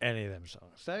know any of them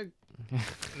songs. So,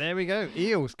 there we go.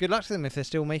 Eels. Good luck to them if they're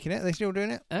still making it. Are they still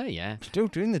doing it? Oh yeah. Still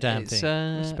doing the damn It's,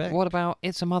 thing. Respect. what about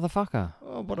It's a Motherfucker?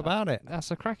 Oh, what about it? That's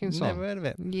a cracking song. Never heard of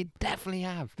it. You definitely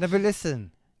have. Never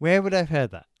listen. Where would I have heard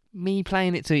that? Me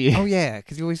playing it to you. Oh, yeah,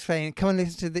 because you're always saying, come and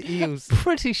listen to the Eels.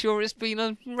 Pretty sure it's been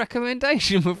a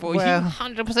recommendation before. Well- You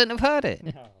 100% have heard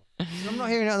it. I'm not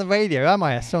hearing it on the radio, am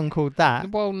I? A song called that.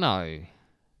 Well, no.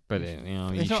 But you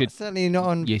It's not, certainly not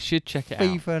on You should check it out.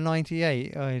 FIFA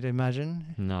 98, I'd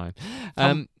imagine. No.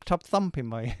 Top Thumping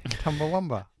by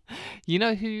Chumbawamba. You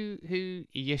know who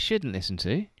you shouldn't listen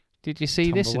to? Did you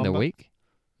see this in the Chumbawamba? week?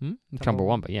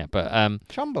 Chumbawamba, yeah. But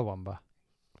Chumbawamba.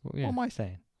 yeah. What am I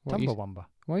saying? What you- Chumbawamba.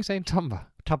 Why are you saying Tumba?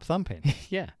 Top Thumping.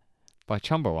 Yeah. By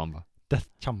Chumbawamba. The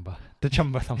Chumba. The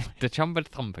Chumba Thumping. The Chumba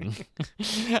thumping.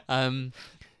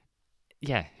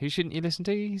 Yeah, who shouldn't you listen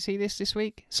to? You see this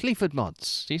week? Sleaford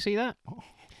Mods. Do you see that? Oh.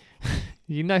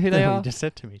 You know who they are? You just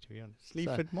said to me, to be honest.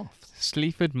 Sleaford Moths.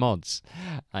 Sleaford Mods.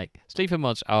 Like Sleaford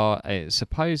Mods are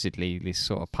supposedly this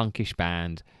sort of punkish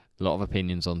band. A lot of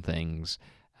opinions on things.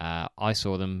 I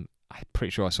saw them. I'm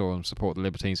pretty sure I saw them support the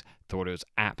Libertines. Thought it was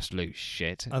absolute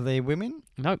shit. Are they women?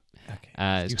 No.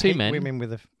 Okay. It's You two hate men. women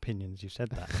with opinions. You said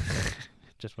that.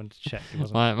 Just wanted to check. It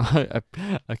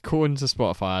wasn't. According to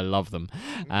Spotify, I love them.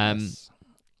 Yes.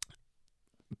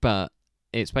 But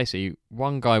it's basically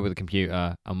one guy with a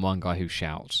computer and one guy who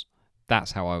shouts.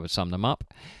 That's how I would sum them up.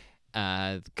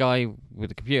 The guy with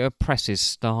the computer presses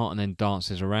start and then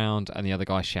dances around, and the other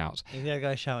guy shouts. And the other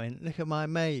guy shouting, "Look at my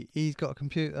mate! He's got a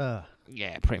computer."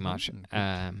 Yeah, pretty much.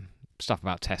 Stuff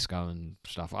about Tesco and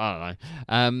stuff. I don't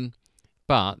know.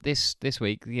 But this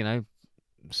week, you know,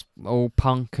 all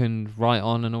punk and right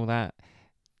on and all that.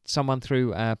 Someone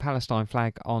threw a Palestine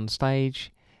flag on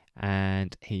stage,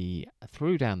 and he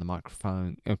threw down the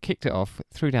microphone, or kicked it off,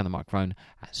 threw down the microphone,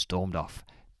 and stormed off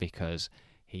because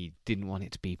he didn't want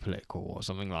it to be political or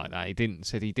something like that. He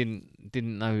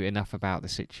didn't know enough about the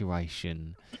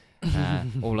situation.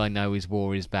 All I know is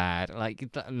war is bad. Like,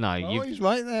 no, He's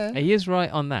right there. he is right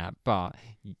on that, but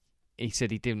he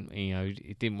said he didn't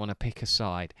want to pick a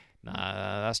side. No,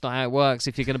 that's not how it works.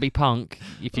 If you're going to be punk,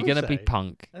 if you're going to be say.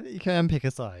 punk, I think you can pick a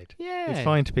side. yeah, It's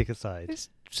fine to pick a side. It's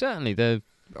certainly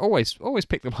always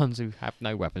pick the ones who have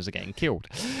no weapons are getting killed.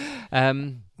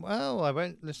 Well, I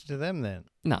won't listen to them then.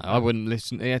 No, I wouldn't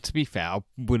listen. Yeah, to be fair, I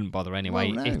wouldn't bother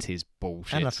anyway. Well, no. It is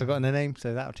bullshit. And I've forgotten the name,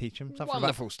 so that'll teach them.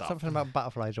 Wonderful stuff. Something about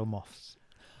butterflies or moths.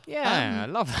 Yeah,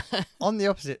 I love that. On the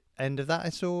opposite end of that, I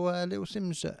saw Little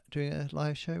Sims doing a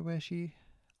live show where she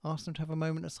ask them to have a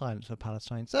moment of silence for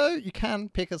Palestine. So you can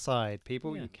pick a side,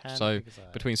 people. Yeah. You can So, pick a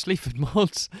side. Between Sleaford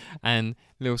Mods and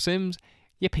Lil Sims,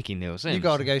 you're picking Lil Sims. You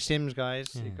got to go Sims,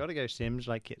 guys. Yeah. You got to go Sims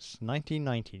like it's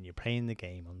 1990 and you're playing the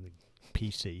game on the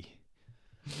PC.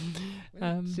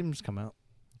 When did Sims come out?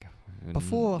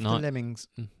 Before or after Lemmings?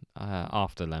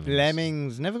 After Lemmings.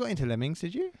 Lemmings. Never got into Lemmings,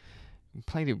 did you?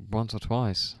 Played it once or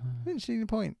twice. Didn't see the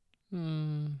point.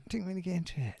 Mm. Didn't really get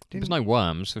into it. There's no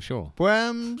worms, for sure.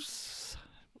 Worms,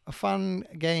 a fun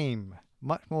game.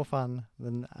 Much more fun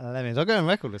than Lemmings. I'll go on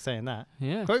record with saying that.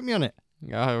 Yeah. Quote me on it.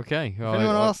 Oh, okay. If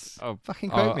anyone asks, fucking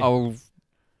quote me. I'll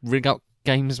rig up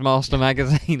Games Master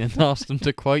magazine and ask them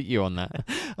to quote you on that.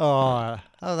 Oh,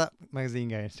 how's that magazine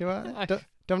going? Still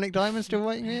Dominic Diamond still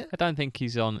waiting here? I don't think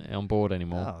he's on board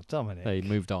anymore. Oh, Dominic. They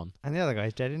moved on. And the other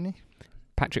guy's dead, isn't he?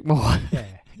 Patrick Moore. Yeah.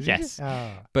 Is he Yes. dead?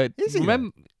 Oh. But Is he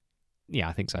remember, yeah,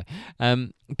 I think so.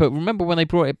 But remember when they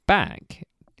brought it back?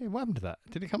 Yeah, what happened to that?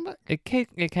 Did it come back? It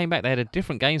came back. They had a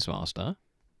different Games Master.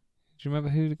 Do you remember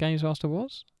who the Games Master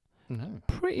was? No.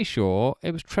 Pretty sure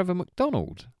it was Trevor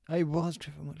McDonald. Oh, it was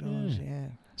Trevor McDonald, yeah.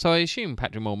 So I assume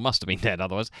Patrick Moore must have been dead.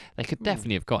 Otherwise, they could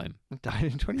definitely have got him. Died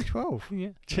in 2012. Yeah.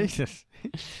 Jesus.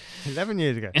 11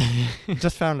 years ago.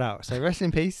 Just found out. So rest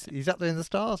in peace. He's up there in the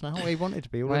stars now, where he wanted to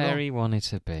be. Where he wanted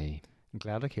to be. I'm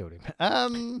glad I killed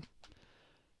him.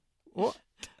 What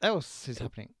else is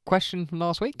happening? Question from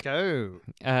last week. Go.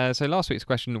 So last week's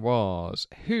question was,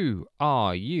 who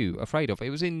are you afraid of?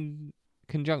 It was in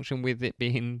conjunction with it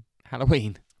being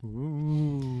Halloween.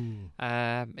 Ooh.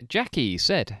 Jackie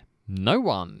said, no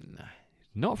one.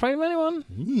 Not afraid of anyone?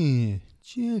 Yeah,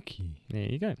 Jackie. There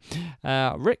you go.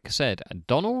 Rick said,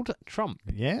 Donald Trump.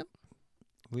 Yeah.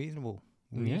 Reasonable.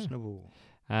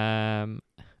 Yeah.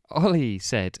 Ollie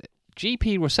said,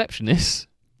 GP receptionist.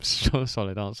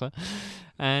 Solid answer.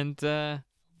 And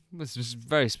was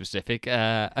very specific.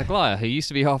 Aglaya, who used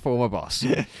to be our former boss.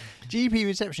 GP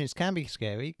receptionists can be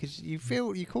scary because you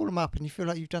call them up and you feel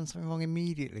like you've done something wrong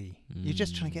immediately. You're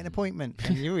just trying to get an appointment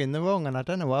and you're in the wrong, and I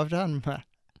don't know what I've done.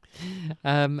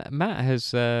 Matt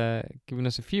has given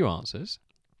us a few answers.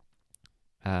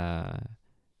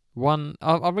 One,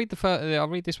 I'll read I'll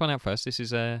read this one out first. This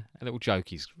is a little joke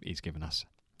he's given us.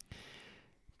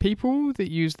 People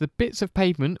that use the bits of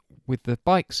pavement with the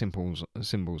bike symbols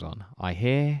on, I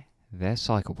hear they're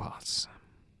psychopaths.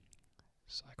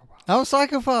 Oh,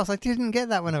 psychopaths! I didn't get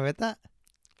that when I read that.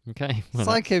 Okay. Well,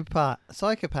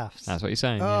 Psychopaths. That's what you're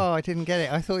saying. Oh, Yeah. I didn't get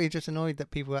it. I thought you were just annoyed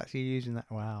that people were actually using that.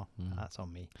 Wow, that's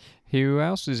on me. Who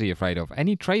else is he afraid of?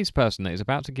 Any tradesperson that is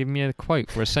about to give me a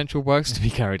quote for essential works to be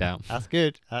carried out. That's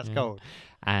good. That's gold.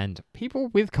 And people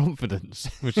with confidence,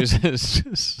 which is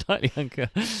slightly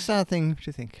Sad thing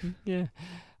to think. Yeah.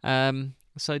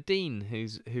 So Dean, who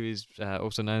is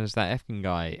also known as that Efkin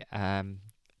guy.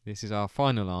 This is our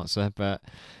final answer, but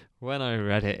when I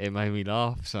read it, it made me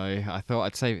laugh. So I thought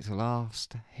I'd save it to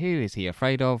last. Who is he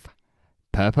afraid of?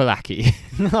 Purple-Aki.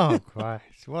 Oh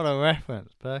Christ! What a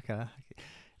reference, Purple-Aki.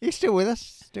 He's still with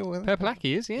us.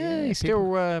 Purple-Aki is, Yeah, he's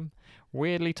still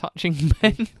weirdly touching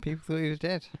men. People thought he was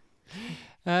dead.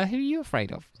 Who are you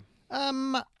afraid of?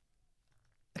 A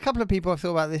couple of people I've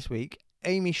thought about this week.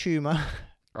 Amy Schumer.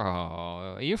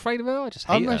 Oh, are you afraid of her? I just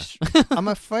hate her. I'm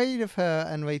afraid of her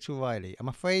and Rachel Riley. I'm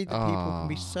afraid that people can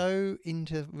be so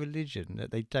into religion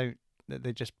that they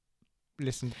just can't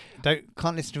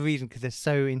listen to reason because they're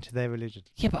so into their religion.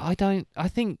 Yeah, but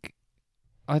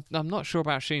I'm not sure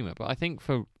about Schumer, but I think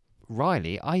for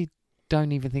Riley, I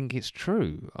don't even think it's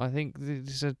true. I think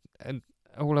this is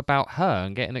all about her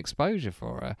and getting exposure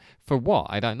for her. For what?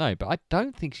 I don't know. But I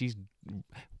don't think she's...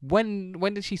 When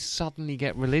did she suddenly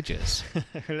get religious?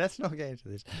 Let's not get into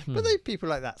this. But people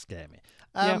like that scare me.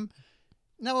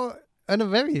 Now, in a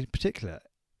very particular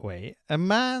way, a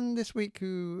man this week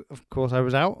who, of course, I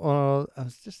was out, I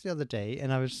was just the other day,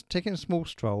 and I was taking a small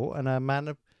stroll, and a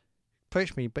man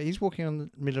approached me, but he's walking on the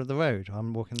middle of the road.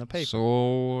 I'm walking the pavement. It's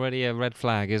already a red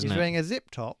flag, isn't it? He's wearing a zip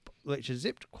top, which is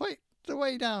zipped quite the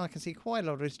way down. I can see quite a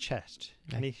lot of his chest,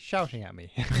 and he's shouting at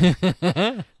me.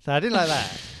 So I didn't like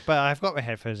that, but I've got my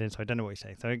headphones in, so I don't know what he's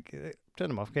saying. So I turn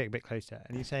them off, get a bit closer,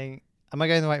 and he's saying, "Am I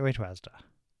going the right way to Asda?"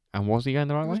 And was he going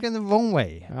the right I way? was going the wrong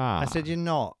way. Ah. I said, "You're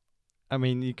not. I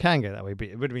mean, you can go that way, but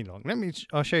it would have been long.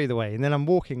 I'll show you the way." And then I'm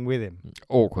walking with him.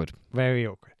 Awkward. Very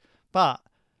awkward. But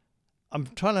I'm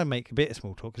trying to make a bit of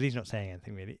small talk because he's not saying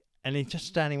anything really, and he's just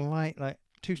standing right, like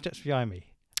 2 steps behind me.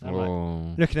 I'm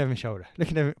like, looking over my shoulder, but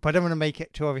I don't want to make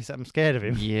it too obvious that I'm scared of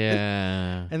him.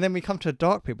 Yeah. And then we come to a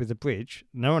dark pit with a bridge,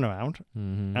 no one around,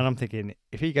 and I'm thinking,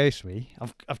 if he goes for me,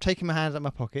 I've taken my hands out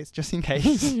my pockets just in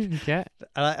case. Yeah.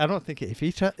 I don't think if he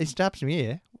stabs me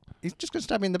here, he's just going to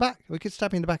stab me in the back. We could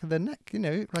stab me in the back of the neck, like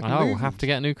in We'll movies. have to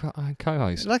get a new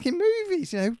co-host. Like in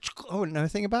movies, I wouldn't know a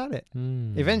thing about it.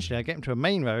 Eventually, I get him to a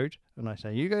main road, and I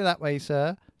say, "You go that way,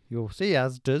 sir. You'll see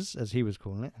Asda's, as he was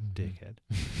calling it, dickhead."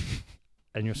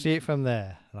 And you'll see it from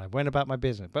there. And I went about my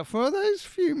business. But for those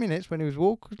few minutes when he was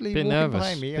awkwardly walking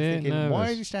behind me, I'm thinking, why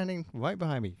is he standing right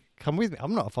behind me? Come with me.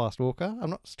 I'm not a fast walker. I'm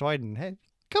not striding ahead.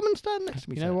 Come and stand next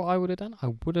to me. You know what I would have done?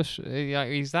 I would have.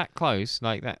 He's that close,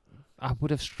 like that. I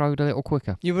would have strode a little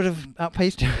quicker. You would have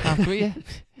outpaced him. Yeah.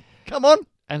 Come on.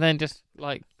 And then just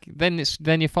like then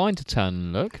you're fine to turn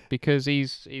and look because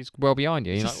he's well behind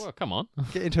you. You're like, well, come on.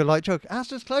 Get into a light jog.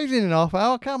 Asda's closing in half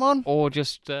hour. Come on. Or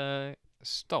just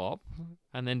stop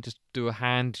and then just do a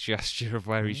hand gesture of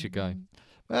where he should go.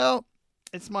 Well,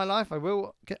 it's my life. I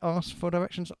will get asked for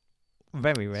directions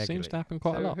very regularly. Seems to happen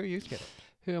quite a lot. Who are you scared of?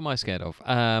 Who am I scared of?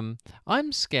 I'm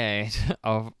scared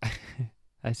of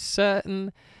a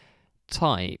certain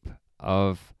type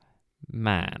of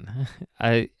man.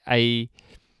 A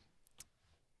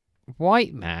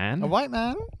white man. A white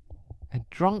man? A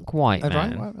drunk white man. A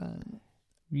drunk white man.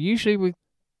 Usually with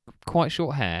quite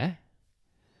short hair.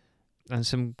 And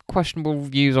some questionable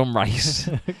views on race.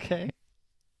 Okay.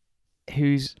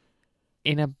 Who's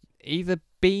either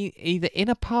in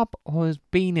a pub or has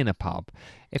been in a pub.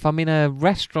 If I'm in a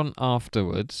restaurant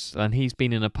afterwards and he's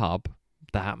been in a pub,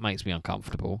 that makes me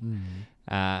uncomfortable.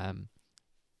 The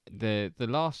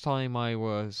last time I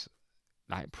was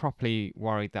like properly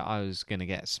worried that I was going to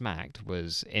get smacked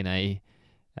was in a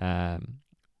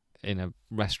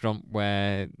restaurant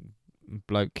where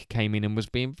bloke came in and was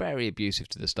being very abusive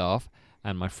to the staff,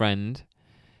 and my friend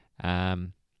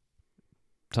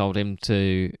told him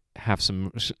to have some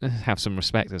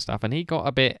respect and stuff, and he got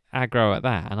a bit aggro at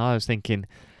that, and I was thinking,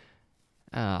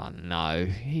 oh no,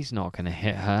 he's not going to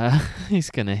hit her. He's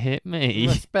going to hit me.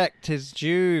 Respect is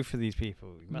due for these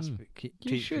people. You must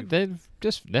you should.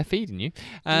 They're feeding you.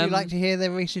 Do you like to hear their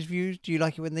racist views? Do you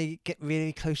like it when they get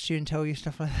really close to you and tell you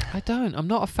stuff like that? I don't. I'm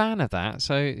not a fan of that.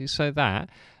 So that.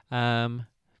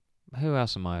 Who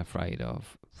else am I afraid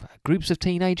of? Groups of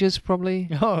teenagers, probably.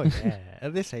 Oh yeah.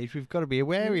 At this age, we've got to be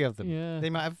wary of them. Yeah. They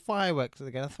might have fireworks that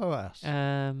they're going to throw at us.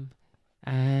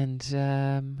 And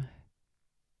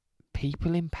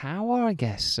people in power, I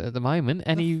guess, at the moment.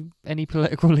 Any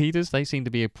political leaders, they seem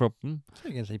to be a problem. So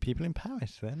you're going to say people in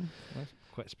Paris then? That's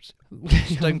quite specific.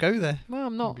 Just don't go there. Well,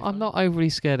 I'm not overly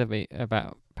scared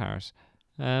about Paris.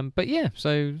 But yeah,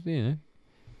 so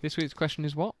this week's question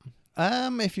is what?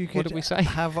 If you could What did we say?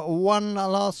 have one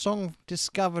last song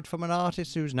discovered from an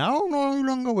artist who's now no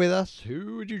longer with us,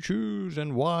 who would you choose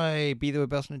and why?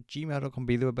 BeTheRebelson@gmail.com,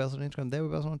 BeTheRebelson on Instagram,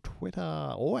 TheRebelson on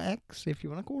Twitter, or X, if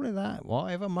you want to call it that.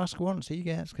 Whatever Musk wants, he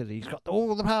gets, because he's got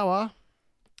all the power.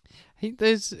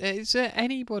 Is there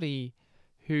anybody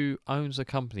who owns a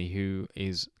company who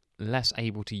is less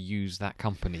able to use that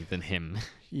company than him?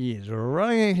 He is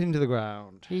running it into the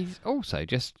ground. He's also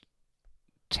just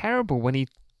terrible when he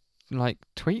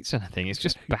tweets anything. It's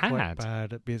just Quite bad.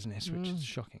 bad at business, which is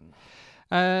shocking.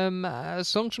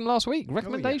 Songs from last week.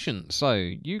 Recommendations. So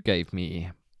you gave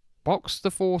me Box the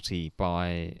 40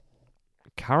 by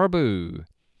Caribou.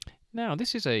 Now,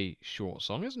 this is a short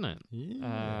song, isn't it?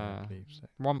 Yeah, I believe so.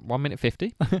 1 minute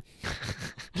 50. Gotta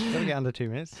get under 2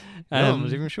 minutes. The one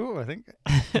was even shorter, I think.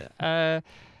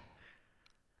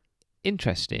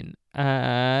 Interesting.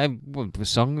 A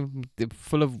song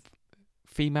full of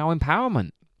female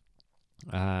empowerment.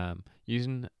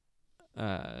 Using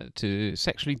to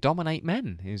sexually dominate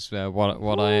men is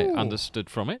what I understood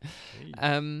from it.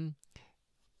 Heavy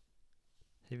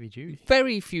duty.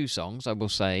 Very few songs, I will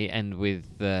say, end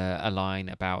with a line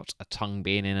about a tongue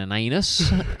being in an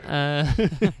anus. In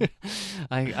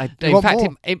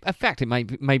fact, it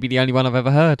may be the only one I've ever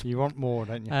heard. You want more,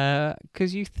 don't you?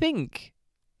 Because you think,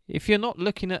 if you're not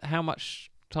looking at how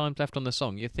much time's left on the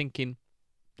song, you're thinking,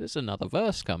 there's another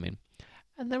verse coming.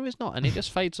 And there is not, and it just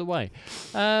fades away.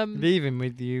 Leaving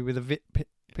with you with a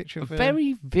picture of a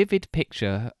very vivid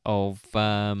picture of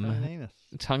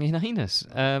tongue in anus.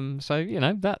 So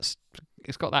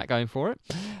it's got that going for it.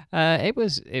 It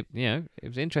was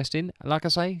interesting. Like I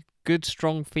say, good,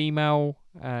 strong female.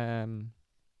 I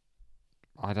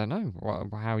don't know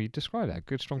how you describe that.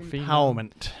 Good, strong female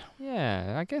empowerment.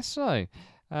 Yeah, I guess so.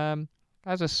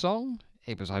 As a song,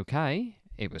 it was okay.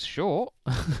 It was short.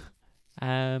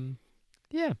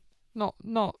 Yeah, not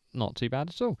too bad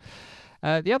at all.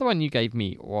 The other one you gave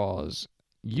me was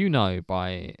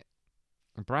by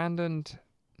Brandon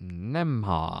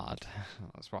Nemhard.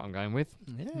 That's what I'm going with.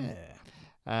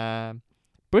 Yeah.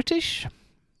 British?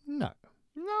 No,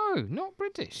 No, not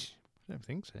British. I don't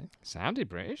think so. Sounded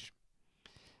British.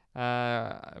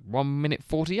 1 minute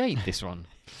 48. This one.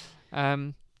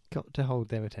 Got to hold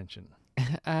their attention.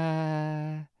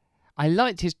 I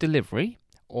liked his delivery,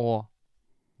 or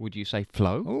would you say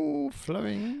flow? Oh,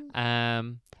 flowing.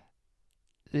 The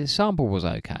sample was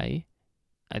okay.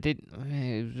 It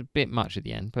was a bit much at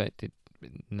the end, but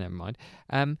never mind.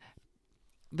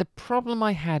 The problem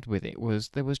I had with it was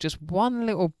there was just one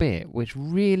little bit which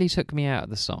really took me out of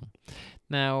the song.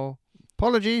 Now,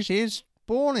 Apologies, he is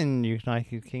born in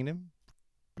United Kingdom,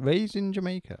 raised in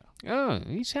Jamaica. oh,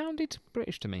 he sounded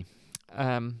British to me.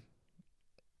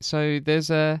 So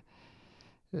there's I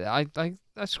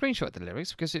screenshot the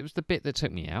lyrics because it was the bit that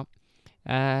took me out.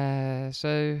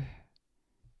 So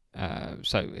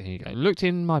here you go. Looked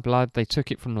in my blood, they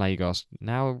took it from Lagos.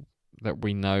 Now that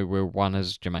we know we're one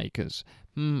as Jamaicans.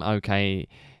 Okay.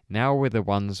 Now we're the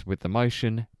ones with the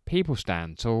motion. People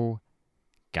stand tall.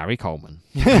 Gary Coleman.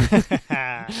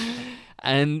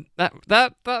 And that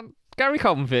Gary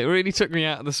Coleman bit really took me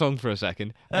out of the song for a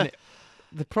second. And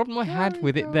the problem I had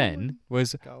with it then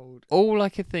was Gold. all I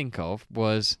could think of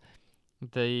was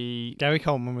the Gary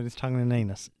Coleman with his tongue in an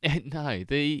anus. no,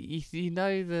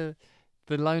 the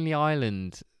Lonely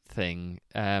Island thing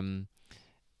from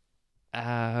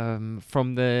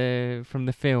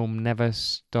the film Never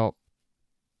Stop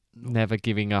Never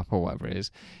Giving Up or whatever it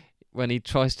is, when he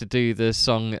tries to do the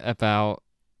song about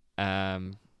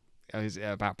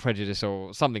prejudice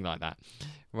or something like that,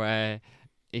 where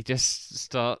he just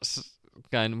starts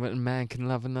going, "When a man can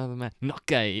love another man, not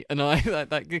gay," and I like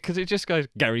that because it just goes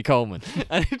Gary Coleman,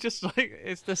 and it's just like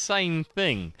it's the same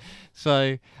thing.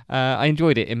 So I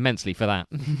enjoyed it immensely for that.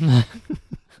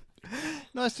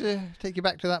 Nice to take you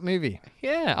back to that movie.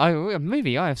 Yeah, a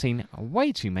movie I have seen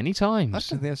way too many I times.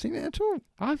 don't think I've seen it at all.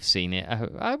 I've seen it,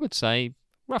 I would say,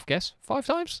 rough guess, 5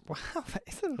 times. Wow, that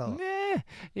is a lot. Yeah,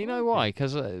 you know why?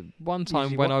 Because one time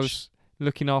Easy when I watch. was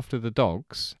looking after the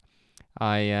dogs,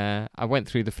 I went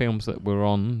through the films that were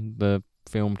on the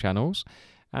film channels,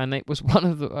 and it was one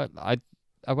of the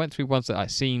I went through ones that I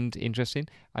seemed interesting.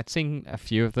 I'd seen a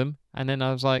few of them, and then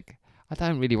I was like, I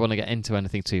don't really want to get into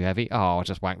anything too heavy. Oh, I'll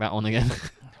just whack that on again.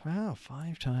 Wow,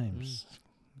 5 times.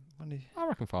 I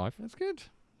reckon 5. That's good.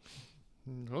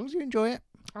 As long as you enjoy it.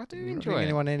 I do You're not enjoy doing it.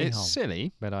 anyone any It's harm.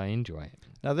 silly, but I enjoy it.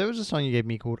 Now, there was a song you gave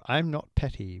me called I'm Not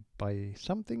Petty by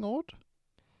Something Odd.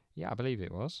 Yeah, I believe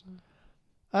it was.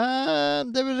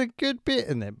 There was a good bit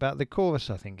in it about the chorus,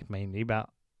 I think, mainly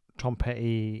about Tom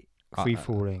Petty free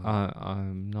falling.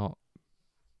 I'm not.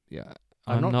 Yeah,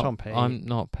 I'm not Tom Petty. I'm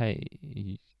not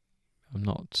Petty. I'm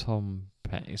not Tom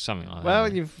Petty. Something like Well,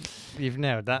 that. you've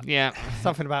nailed that. Yeah.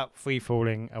 Something about free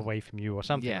falling away from you or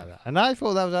something Yeah. like that. And I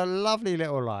thought that was a lovely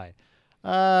little line.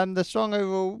 The song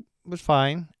overall was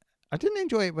fine. I didn't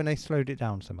enjoy it when they slowed it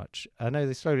down so much. I know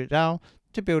they slowed it down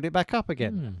to build it back up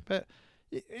again. But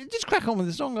just crack on with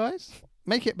the song, guys.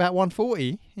 Make it about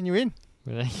 140 and you're in.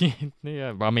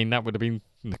 Yeah. I mean, that would have been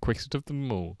the quickest of them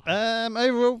all.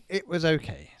 Overall, it was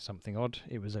okay. Something odd.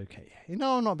 It was okay. You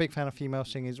know, I'm not a big fan of female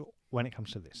singers when it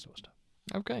comes to this sort of stuff.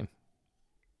 Okay.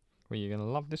 Well, you're going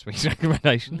to love this week's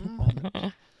recommendation.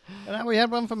 And now we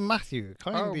had one from Matthew.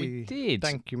 Oh, we did.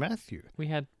 Thank you, Matthew. We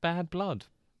had Bad Blood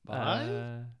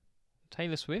By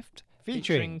Taylor Swift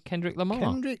featuring Kendrick Lamar.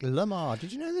 Kendrick Lamar.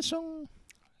 Did you know this song?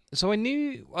 So I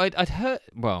knew I'd heard.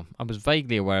 Well, I was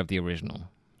vaguely aware of the original.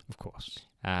 Of course.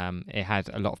 It had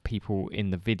a lot of people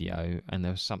in the video, and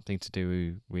there was something to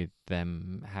do with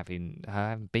them having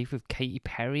beef with Katy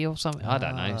Perry or something. I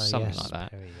don't know, something like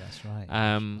that. Perry, that's right.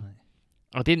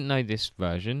 I didn't know this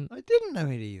version. I didn't know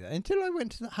it either until I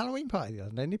went to the Halloween party the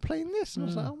other day and they're playing this, and I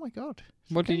was like, oh my god.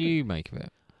 What did you make of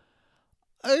it?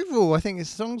 Overall, I think this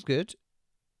song's good.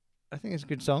 I think it's a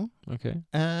good song. Okay.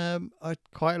 I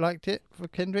quite liked it for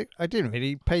Kendrick. I didn't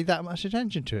really pay that much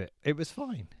attention to it. It was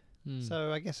fine.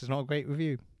 So I guess it's not a great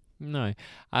review. No.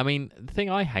 I mean, the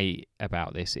thing I hate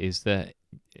about this is that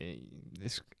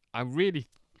I really,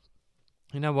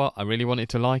 you know what? I really wanted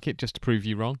to like it just to prove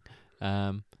you wrong.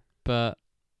 But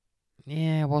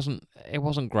yeah, it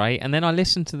wasn't great. And then I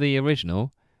listened to the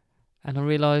original and I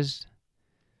realised,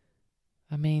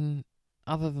 I mean,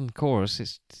 other than the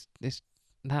chorus,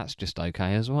 that's just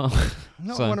okay as well.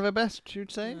 Not So- one of her best,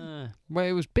 you'd say? Well,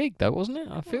 it was big though, wasn't it?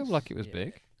 I It feel was, like it was yeah.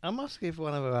 big. I must give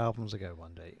one of her albums a go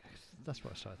one day. That's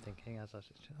what I started thinking as I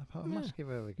must give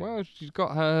her a go. Well, she's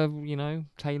got her,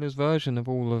 Taylor's version of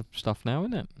all the stuff now,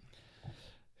 isn't it?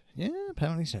 Yeah,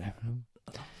 apparently so.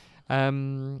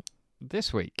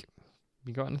 This week,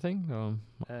 you got anything? Or?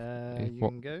 You what-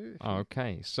 can go.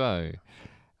 Okay, so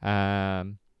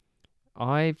I've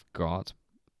got.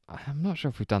 I'm not sure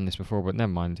if we've done this before, but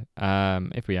never mind.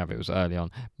 If we have, it was early on.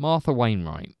 Martha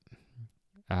Wainwright.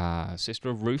 Sister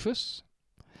of Rufus,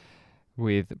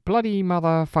 with Bloody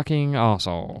Motherfucking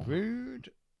Arsehole.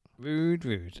 Rude.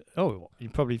 Oh, you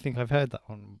probably think I've heard that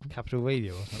on Capital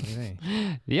Radio or something,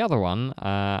 eh? The other one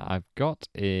I've got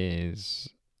is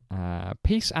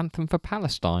Peace Anthem for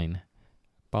Palestine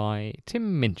by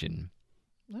Tim Minchin.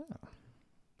 Oh.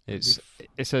 It's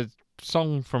a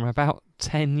song from about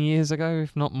 10 years ago,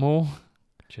 if not more.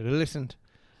 Should have listened.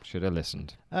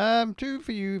 Two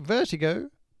for you, Vertigo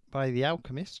by The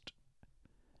Alchemist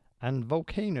and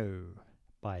Volcano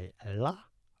by La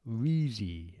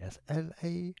Reezy.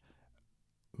 S-L-A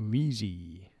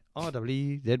Reezy.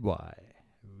 R-W-Z-Y.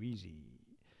 Reezy.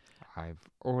 I've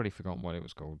already forgotten what it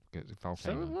was called.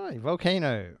 Volcano. So have I.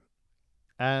 Volcano.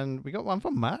 And we got one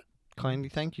from Matt. Kindly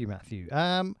thank you, Matthew.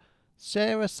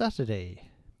 Sarah Saturday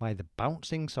by The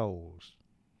Bouncing Souls.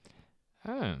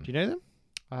 Oh. Do you know them?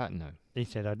 No. He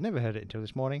said, I'd never heard it until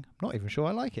this morning. I'm not even sure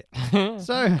I like it.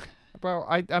 So... Well,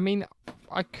 I mean,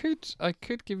 I could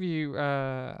give you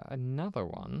another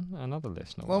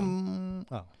listener one.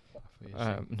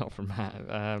 Not from Matt.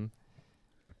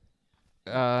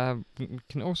 You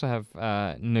can also have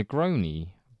Negroni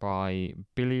by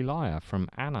Billy Liar from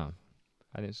Anna,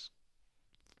 and it's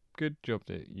good job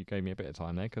that you gave me a bit of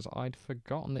time there because I'd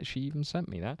forgotten that she even sent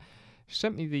me that. She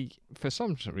sent me for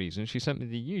some reason she sent me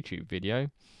the YouTube video,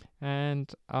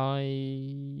 and I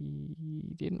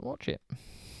didn't watch it.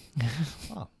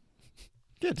 Oh,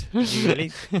 good. Did you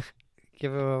really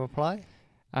give her a reply?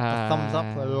 A thumbs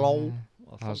up for a lol?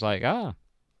 I was like,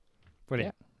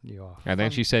 brilliant. Yeah. You are. And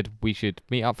then she said we should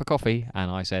meet up for coffee,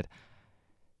 and I said,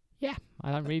 yeah,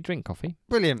 I don't really drink coffee.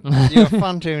 Brilliant. You're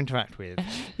fun to interact with.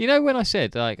 You know when I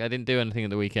said I didn't do anything at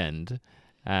the weekend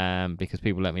because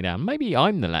people let me down? Maybe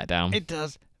I'm the letdown. It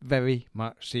does very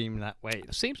much seem that way.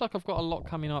 It seems like I've got a lot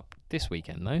coming up this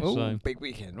weekend, though. Oh, so. Big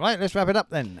weekend. Right, let's wrap it up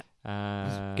then.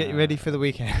 Let's get you ready for the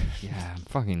weekend. Yeah, I'm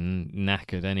fucking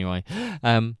knackered anyway.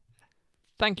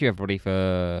 Thank you, everybody,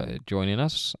 for joining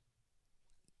us.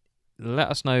 Let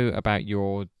us know about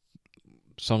your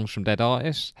songs from dead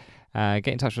artists. Get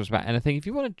in touch with us about anything. If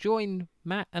you want to join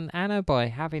Matt and Anna by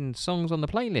having songs on the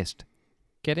playlist,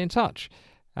 get in touch.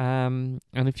 And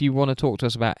if you want to talk to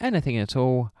us about anything at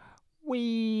all,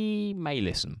 we may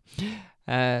listen.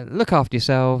 Look after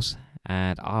yourselves,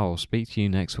 and I'll speak to you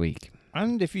next week.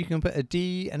 And if you can put a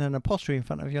D and an apostrophe in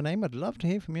front of your name, I'd love to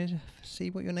hear from you. See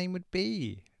what your name would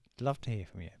be. Love to hear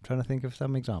from you. I'm trying to think of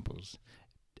some examples.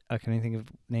 I can only think of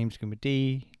names beginning with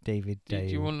D, David,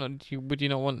 Dave. Would you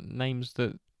not want names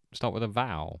that start with a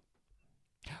vowel?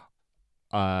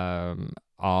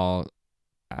 Our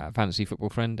fantasy football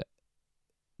friend,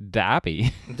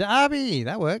 Dabby. Dabby,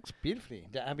 that works beautifully.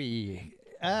 Dabby.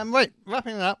 Right,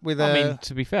 wrapping it up with. I mean,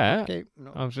 to be fair, okay,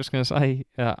 I was just going to say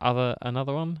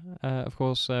another one. Of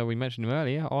course, we mentioned him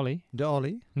earlier, Ollie.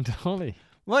 Dolly.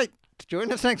 Right,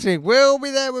 join us next week. We'll be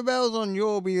there with Belson.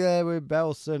 You'll be there with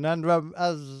Belson. And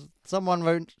as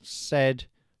someone said,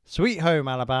 "Sweet Home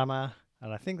Alabama,"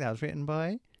 and I think that was written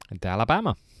by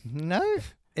Alabama. No,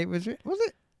 it was. Was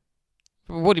it?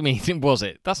 What do you mean? Was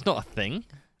it? That's not a thing.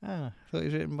 I thought it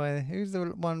was written by who's the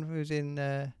one who's in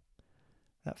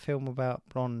that film about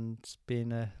blondes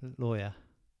being a lawyer.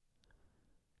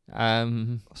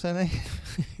 What's her name?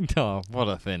 Oh, what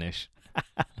a finish.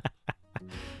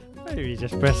 Maybe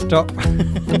just press stop.